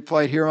which he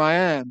replied, here I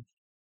am.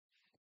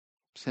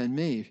 Send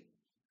me.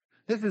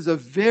 This is a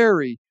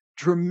very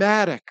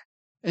dramatic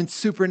and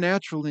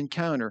supernatural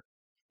encounter.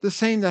 The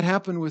same that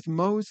happened with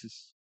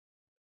Moses.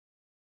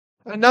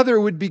 Another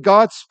would be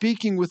God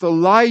speaking with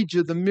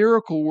Elijah, the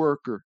miracle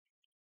worker.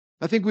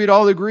 I think we'd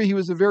all agree he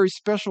was a very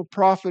special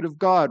prophet of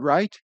God,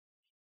 right?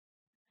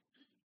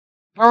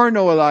 There are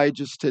no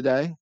Elijahs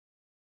today.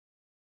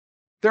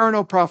 There are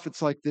no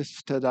prophets like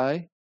this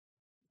today.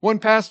 One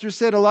pastor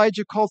said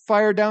Elijah called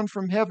fire down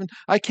from heaven.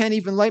 I can't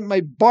even light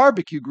my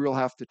barbecue grill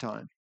half the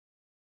time.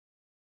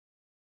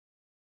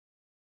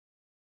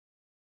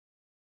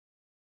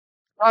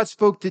 God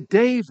spoke to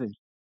David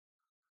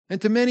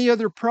and to many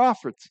other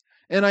prophets.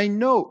 And I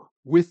know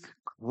with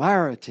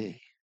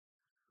clarity,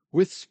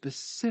 with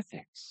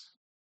specifics.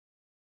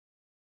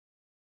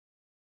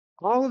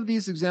 All of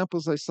these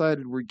examples I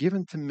cited were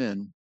given to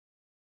men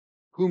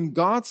whom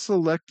God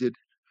selected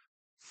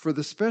for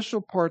the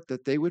special part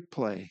that they would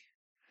play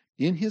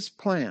in his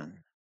plan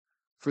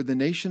for the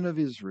nation of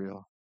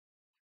Israel,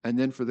 and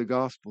then for the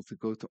gospel to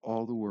go to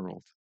all the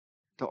world,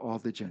 to all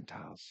the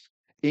Gentiles.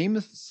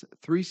 Amos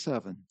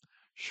 3:7,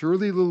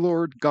 surely the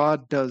Lord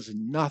God does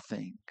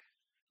nothing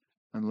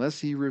unless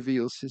he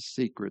reveals his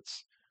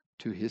secrets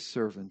to his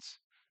servants,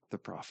 the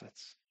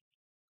prophets.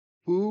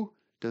 Who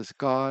does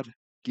God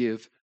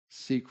give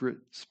secret,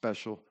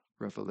 special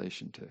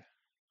revelation to?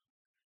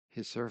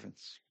 His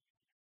servants.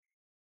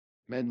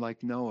 Men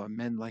like Noah,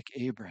 men like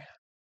Abraham,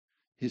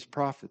 his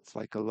prophets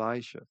like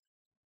Elijah,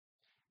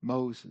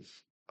 Moses,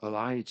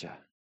 Elijah.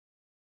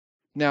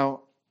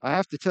 Now, I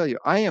have to tell you,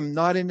 I am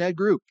not in that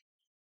group.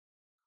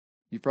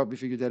 You probably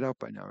figured that out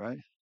by now, right?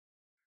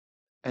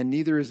 And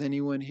neither is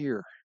anyone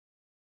here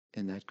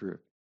in that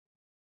group.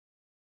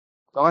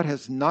 God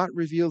has not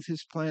revealed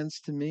his plans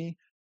to me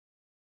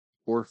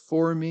or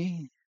for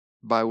me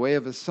by way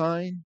of a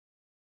sign,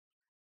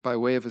 by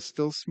way of a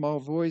still small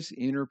voice,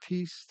 inner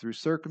peace through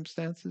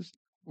circumstances,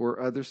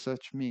 or other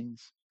such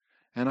means.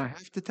 And I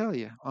have to tell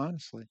you,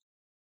 honestly,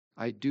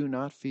 I do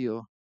not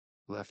feel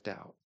left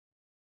out.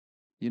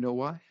 You know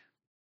why?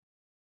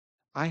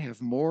 I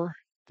have more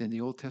than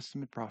the Old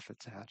Testament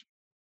prophets had.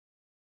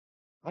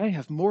 I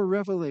have more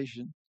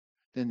revelation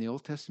than the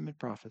Old Testament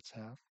prophets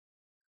have.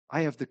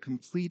 I have the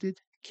completed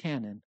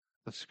canon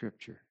of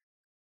Scripture.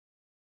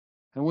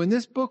 And when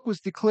this book was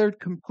declared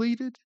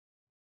completed,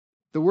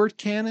 the word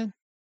canon,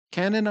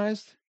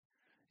 canonized,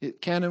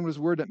 canon was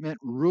a word that meant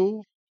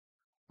rule.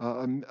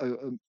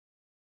 It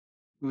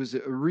was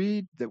a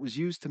reed that was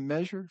used to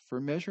measure, for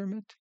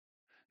measurement.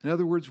 In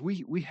other words,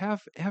 we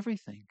have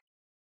everything.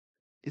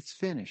 It's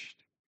finished.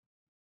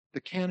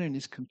 The canon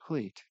is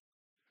complete.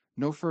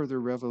 No further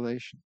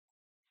revelation.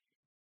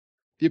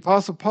 The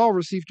Apostle Paul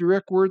received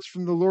direct words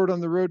from the Lord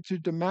on the road to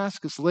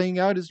Damascus, laying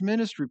out his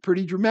ministry.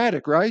 Pretty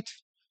dramatic, right?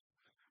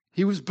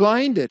 He was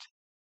blinded.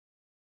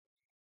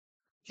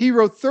 He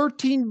wrote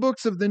 13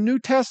 books of the New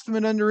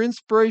Testament under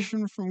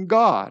inspiration from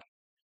God.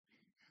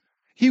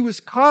 He was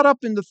caught up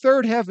in the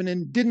third heaven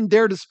and didn't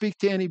dare to speak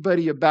to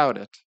anybody about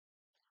it.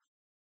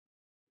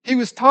 He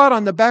was taught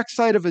on the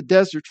backside of a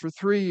desert for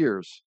 3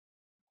 years,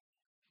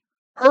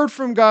 heard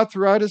from God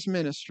throughout his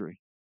ministry,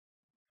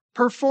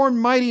 performed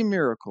mighty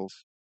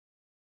miracles.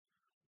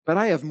 But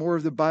I have more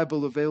of the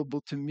Bible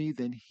available to me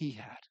than he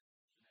had.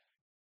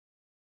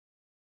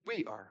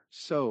 We are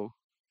so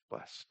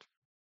blessed.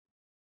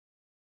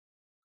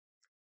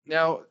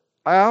 Now,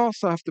 I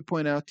also have to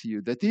point out to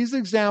you that these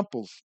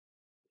examples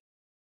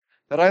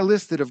that I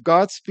listed of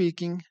God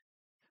speaking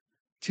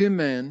to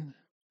men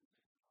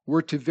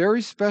were to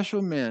very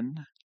special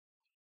men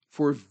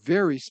for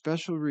very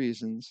special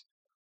reasons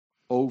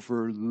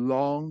over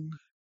long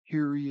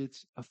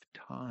periods of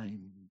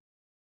time.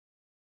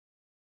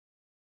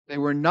 They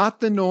were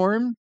not the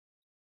norm,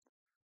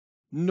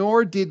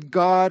 nor did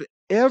God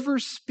ever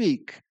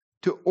speak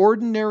to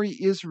ordinary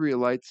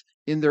Israelites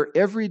in their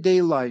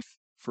everyday life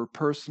for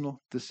personal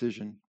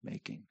decision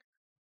making.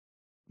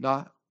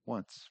 Not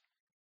once.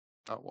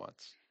 Not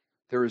once.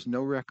 There is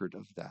no record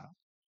of that.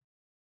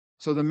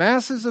 So the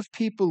masses of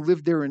people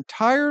lived their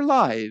entire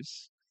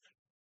lives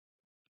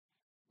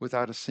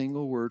without a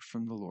single word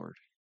from the Lord.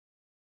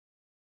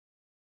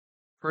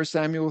 1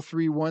 Samuel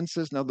 3:1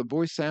 says, Now the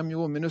boy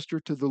Samuel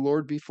ministered to the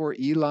Lord before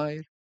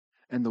Eli,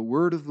 and the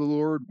word of the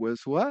Lord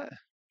was what?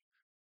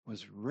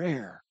 Was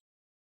rare.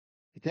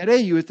 Today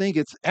you would think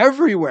it's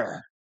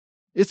everywhere.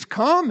 It's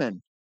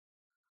common.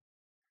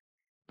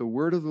 The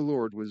word of the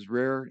Lord was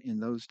rare in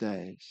those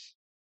days.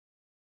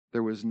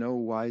 There was no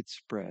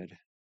widespread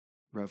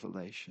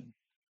revelation.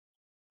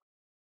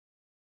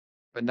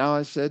 But now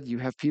I said you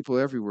have people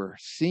everywhere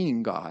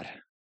seeing God,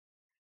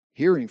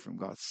 hearing from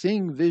God,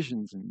 seeing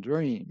visions and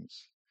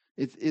dreams.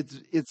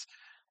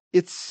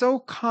 It's so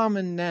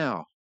common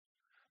now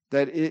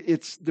that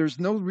there's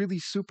no really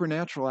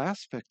supernatural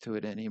aspect to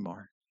it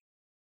anymore.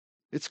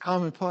 It's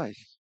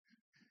commonplace.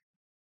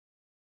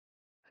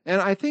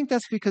 And I think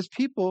that's because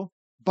people,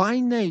 by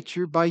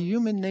nature, by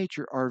human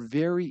nature, are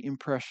very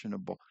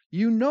impressionable.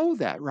 You know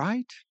that,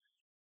 right?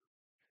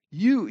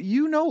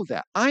 You know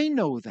that. I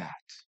know that.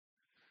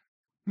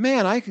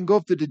 Man, I can go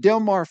up to the Del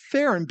Mar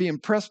Fair and be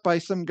impressed by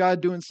some guy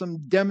doing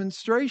some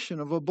demonstration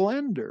of a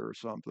blender or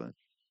something.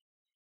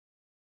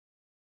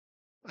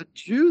 A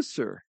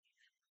juicer.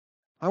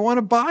 I want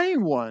to buy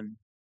one.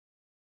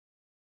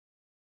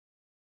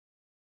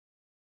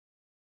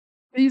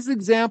 These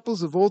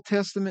examples of Old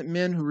Testament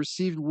men who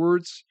received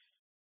words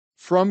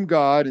from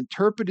God,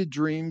 interpreted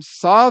dreams,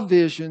 saw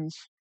visions,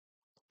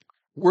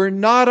 were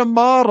not a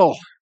model.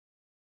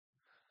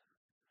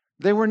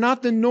 They were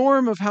not the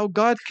norm of how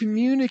God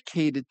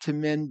communicated to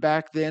men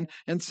back then,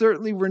 and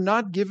certainly were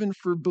not given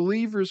for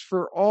believers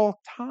for all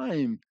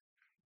time.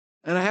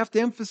 And I have to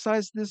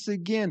emphasize this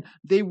again.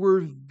 They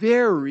were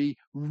very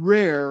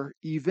rare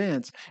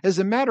events. As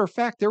a matter of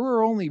fact, there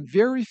were only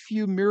very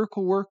few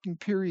miracle working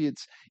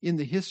periods in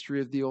the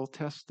history of the Old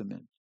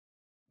Testament.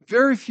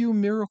 Very few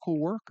miracle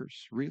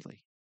workers,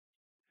 really.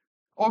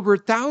 Over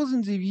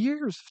thousands of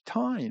years of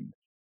time.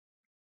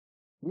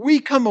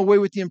 We come away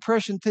with the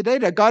impression today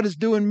that God is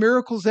doing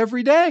miracles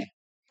every day.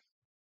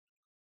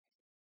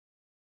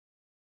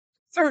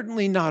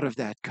 Certainly not of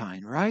that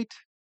kind, right?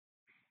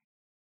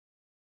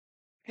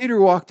 Peter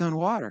walked on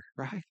water,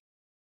 right?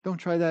 Don't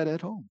try that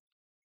at home.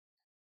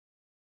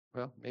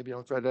 Well, maybe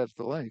don't try that at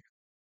the lake.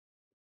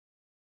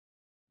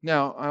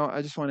 Now,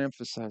 I just want to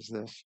emphasize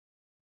this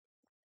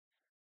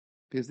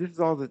because this is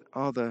all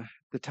the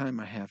time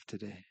I have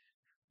today.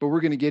 But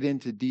we're going to get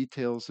into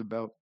details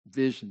about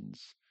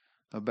visions,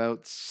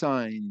 about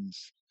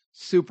signs,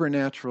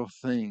 supernatural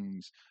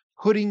things,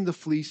 putting the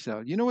fleece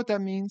out. You know what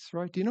that means,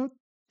 right? Do you know what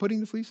putting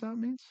the fleece out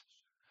means?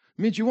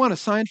 It means you want a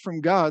sign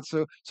from God.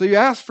 So you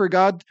ask for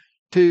God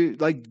to,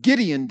 like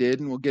Gideon did,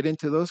 and we'll get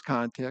into those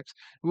contexts.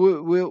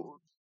 We'll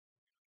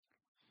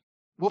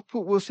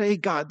say,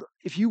 God,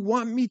 if you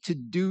want me to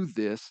do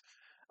this,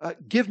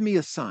 give me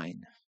a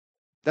sign.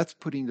 That's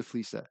putting the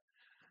fleece out.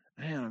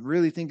 Man, I'm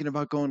really thinking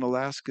about going to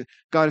Alaska.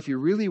 God, if you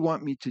really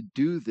want me to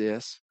do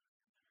this,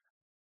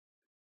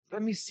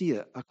 let me see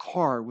a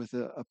car with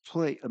a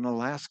plate, an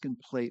Alaskan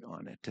plate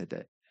on it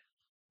today.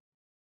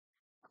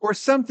 Or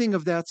something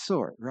of that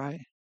sort,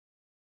 right?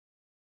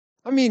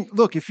 I mean,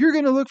 look, if you're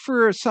going to look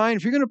for a sign,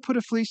 if you're going to put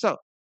a fleece out,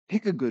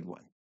 pick a good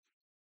one.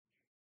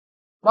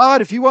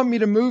 God, if you want me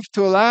to move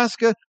to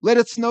Alaska, let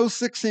it snow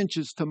 6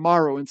 inches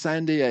tomorrow in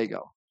San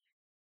Diego.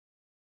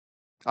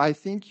 I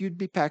think you'd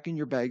be packing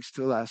your bags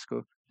to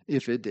Alaska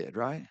if it did,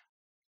 right?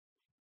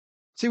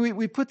 See,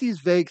 we put these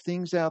vague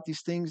things out,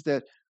 these things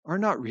that are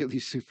not really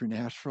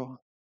supernatural.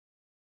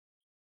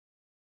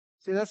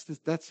 See,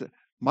 that's it.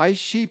 My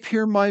sheep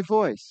hear my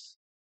voice.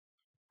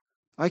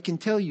 I can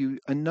tell you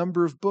a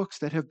number of books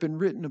that have been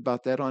written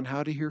about that on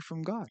how to hear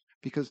from God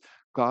because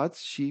God's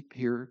sheep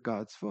hear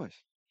God's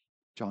voice.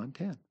 John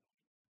 10.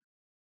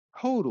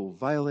 Total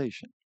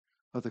violation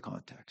of the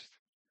context.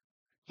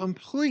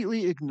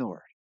 Completely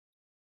ignored.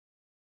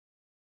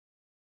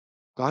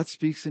 God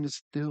speaks in a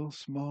still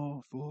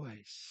small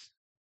voice.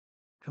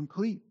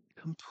 Complete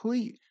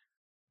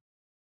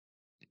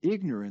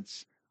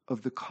ignorance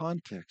of the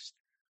context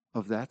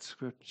of that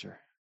scripture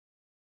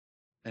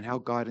and how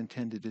God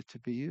intended it to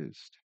be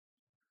used.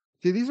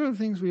 See, these are the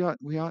things we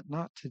ought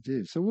not to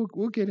do. So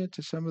we'll get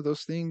into some of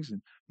those things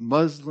and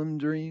Muslim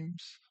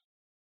dreams.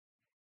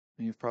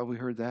 And you've probably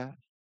heard that.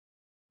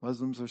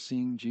 Muslims are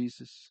seeing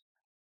Jesus,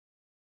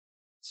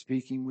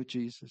 speaking with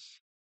Jesus.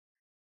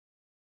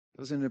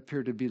 Doesn't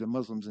appear to be the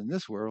Muslims in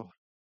this world,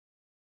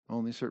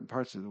 only certain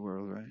parts of the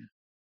world, right?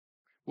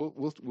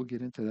 We'll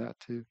get into that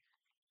too.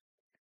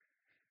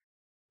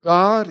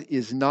 God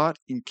is not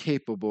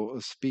incapable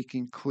of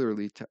speaking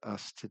clearly to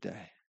us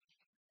today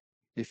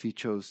if he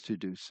chose to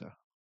do so.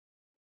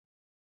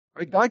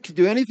 Right? God can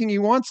do anything he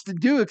wants to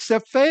do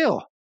except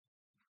fail.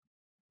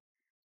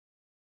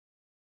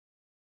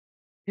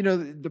 You know,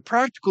 the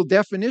practical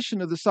definition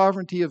of the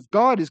sovereignty of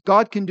God is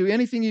God can do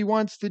anything he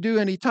wants to do,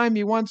 anytime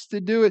he wants to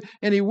do it,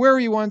 anywhere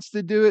he wants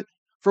to do it,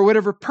 for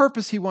whatever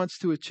purpose he wants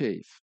to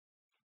achieve.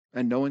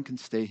 And no one can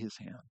stay his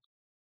hand.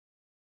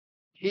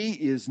 He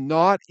is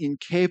not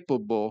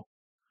incapable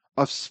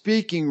of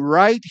speaking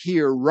right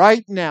here,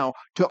 right now,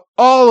 to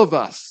all of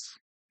us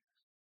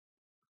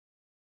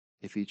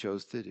if he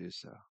chose to do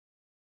so.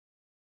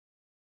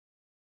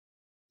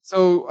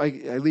 So I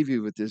leave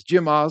you with this.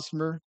 Jim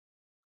Osmer,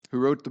 who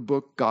wrote the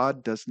book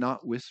God Does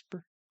Not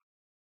Whisper.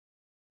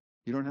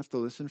 You don't have to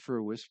listen for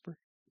a whisper.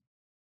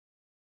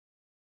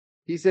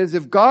 He says,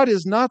 if God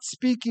is not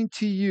speaking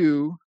to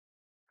you,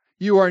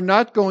 you are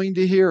not going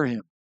to hear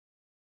him.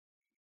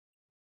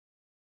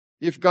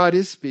 If God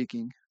is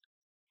speaking,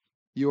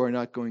 you are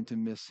not going to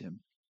miss him.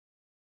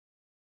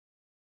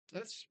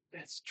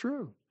 That's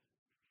true.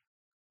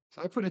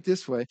 So I put it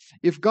this way.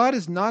 If God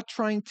is not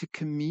trying to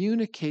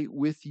communicate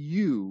with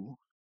you,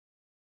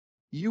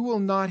 you will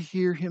not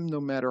hear him no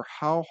matter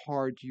how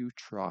hard you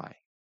try.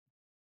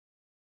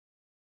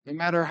 No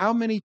matter how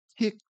many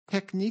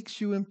techniques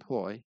you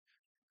employ,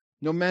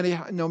 no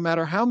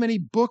matter how many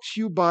books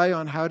you buy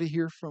on how to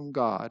hear from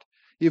God,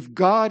 if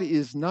God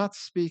is not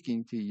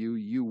speaking to you,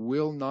 you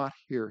will not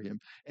hear him.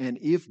 And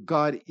if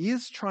God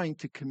is trying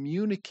to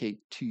communicate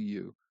to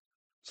you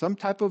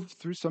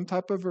through some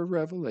type of a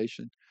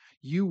revelation,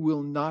 you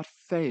will not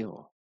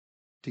fail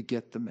to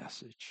get the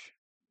message.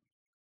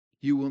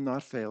 You will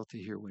not fail to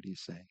hear what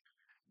he's saying.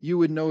 You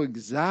would know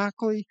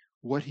exactly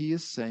what he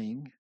is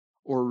saying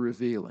or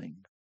revealing.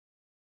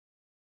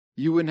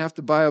 You wouldn't have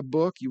to buy a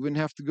book. You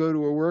wouldn't have to go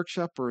to a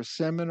workshop or a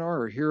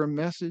seminar or hear a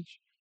message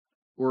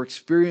or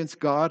experience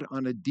God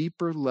on a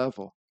deeper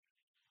level.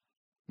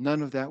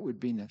 None of that would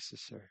be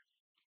necessary.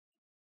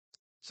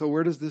 So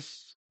where does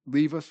this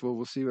leave us? Well,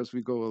 we'll see as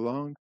we go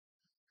along.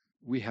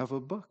 We have a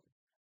book.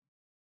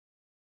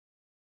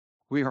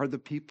 We are the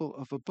people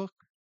of a book.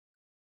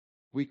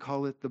 We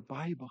call it the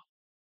Bible,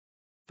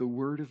 the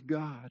Word of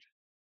God.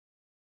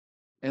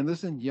 And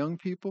listen, young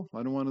people,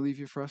 I don't want to leave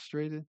you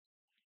frustrated.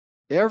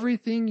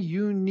 Everything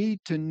you need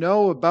to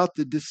know about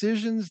the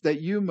decisions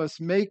that you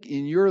must make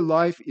in your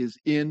life is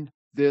in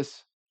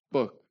this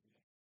book.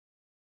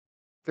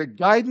 The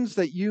guidance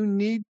that you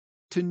need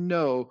to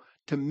know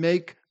to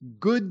make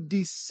good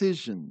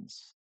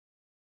decisions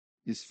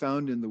is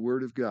found in the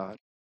Word of God.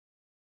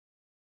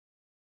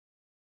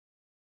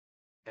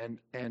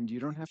 And you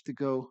don't have to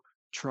go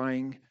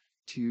trying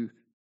to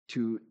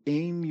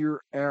aim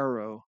your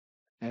arrow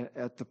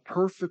at the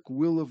perfect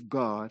will of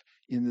God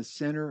in the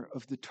center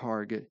of the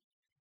target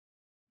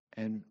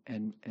and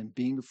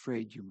being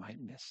afraid you might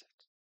miss it.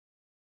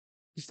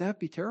 Because that'd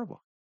be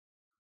terrible,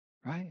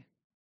 right?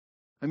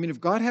 I mean, if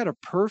God had a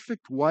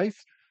perfect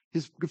wife,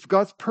 if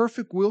God's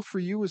perfect will for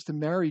you was to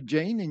marry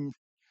Jane and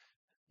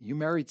you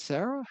married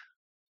Sarah,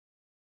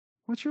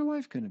 what's your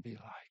life going to be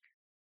like?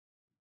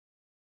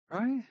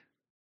 Right?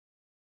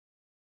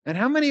 And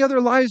how many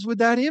other lives would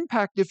that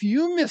impact if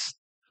you missed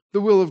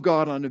the will of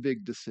God on a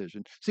big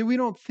decision? See, we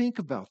don't think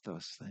about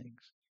those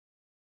things,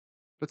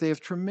 but they have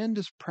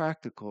tremendous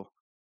practical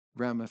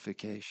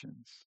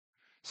ramifications.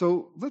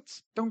 So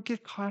don't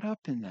get caught up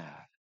in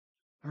that.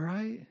 All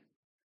right?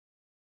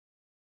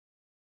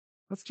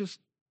 Let's just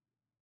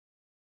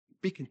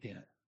be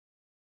content,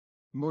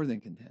 more than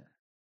content.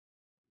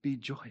 Be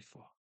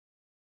joyful,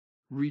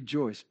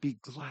 rejoice, be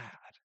glad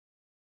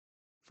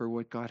for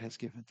what God has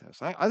given to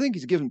us. I think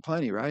he's given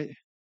plenty, right?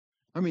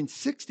 I mean,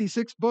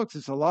 66 books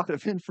is a lot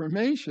of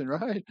information,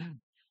 right?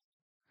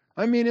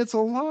 I mean, it's a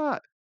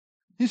lot.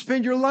 You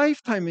spend your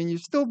lifetime and you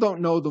still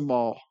don't know them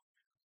all.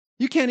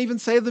 You can't even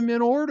say them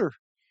in order,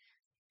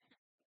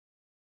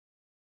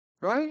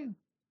 right?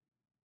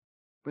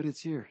 But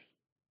it's here.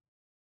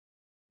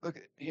 Look,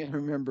 I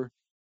remember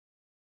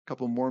a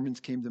couple of Mormons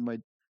came to my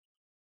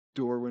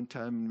door one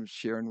time and was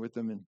sharing with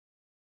them,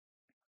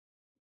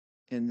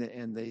 and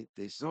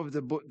they said, "Oh,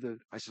 the book."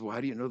 I said, "Well,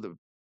 how do you know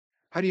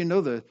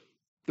the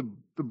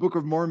Book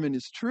of Mormon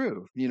is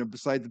true? You know,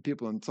 beside the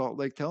people in Salt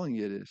Lake telling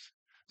you it is.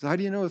 So how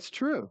do you know it's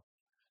true?"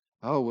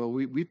 Oh, well,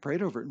 we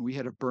prayed over it and we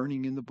had a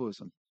burning in the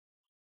bosom.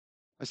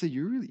 I said,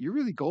 you're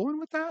really going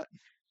with that?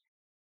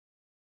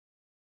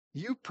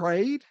 You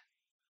prayed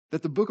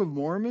that the Book of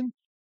Mormon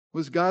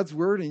was God's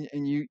word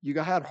and you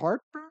had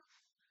heartburn?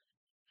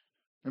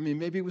 I mean,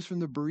 maybe it was from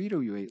the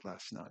burrito you ate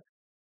last night.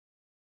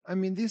 I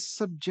mean, these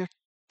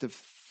subjective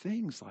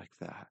things like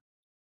that,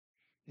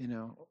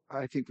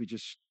 I think we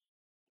just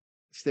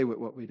stay with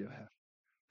what we do have.